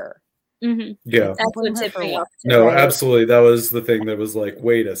blame her. Mm-hmm. Yeah. That's what tipped me off. No, absolutely. That was the thing that was like,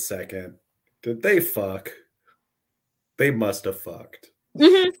 wait a second. Did they fuck? They must have fucked.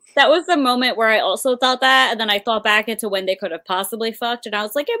 Mm-hmm. That was the moment where I also thought that, and then I thought back into when they could have possibly fucked, and I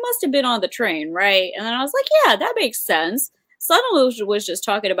was like, it must have been on the train, right? And then I was like, yeah, that makes sense. Sun was just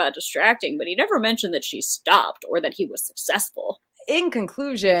talking about distracting, but he never mentioned that she stopped or that he was successful. In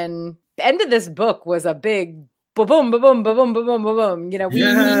conclusion, the end of this book was a big ba-boom, ba-boom, ba-boom, ba-boom, ba-boom. You know,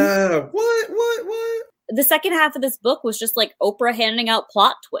 What? The second half of this book was just like Oprah handing out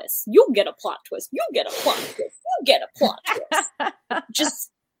plot twists. You get a plot twist. You get a plot twist. You get a plot twist.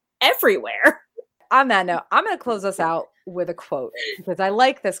 Just everywhere. On that note, I'm going to close us out with a quote because I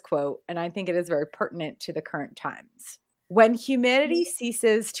like this quote and I think it is very pertinent to the current times. When humanity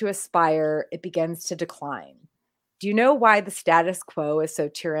ceases to aspire, it begins to decline. Do you know why the status quo is so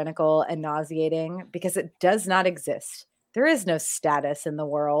tyrannical and nauseating? Because it does not exist. There is no status in the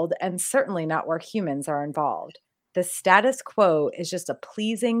world, and certainly not where humans are involved. The status quo is just a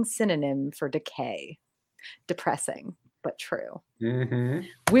pleasing synonym for decay. Depressing, but true. Mm-hmm.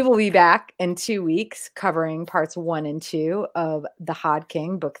 We will be back in 2 weeks covering parts 1 and 2 of The Hod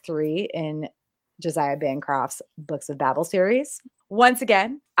King, Book 3 in Josiah Bancroft's Books of Babel series. Once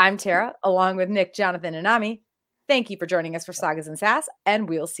again, I'm Tara, along with Nick, Jonathan, and Ami. Thank you for joining us for Sagas and Sass, and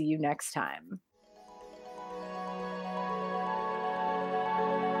we'll see you next time.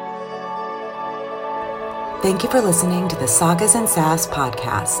 Thank you for listening to the Sagas and Sass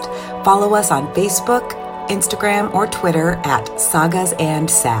podcast. Follow us on Facebook, Instagram, or Twitter at Sagas and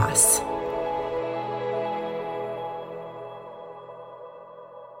Sass.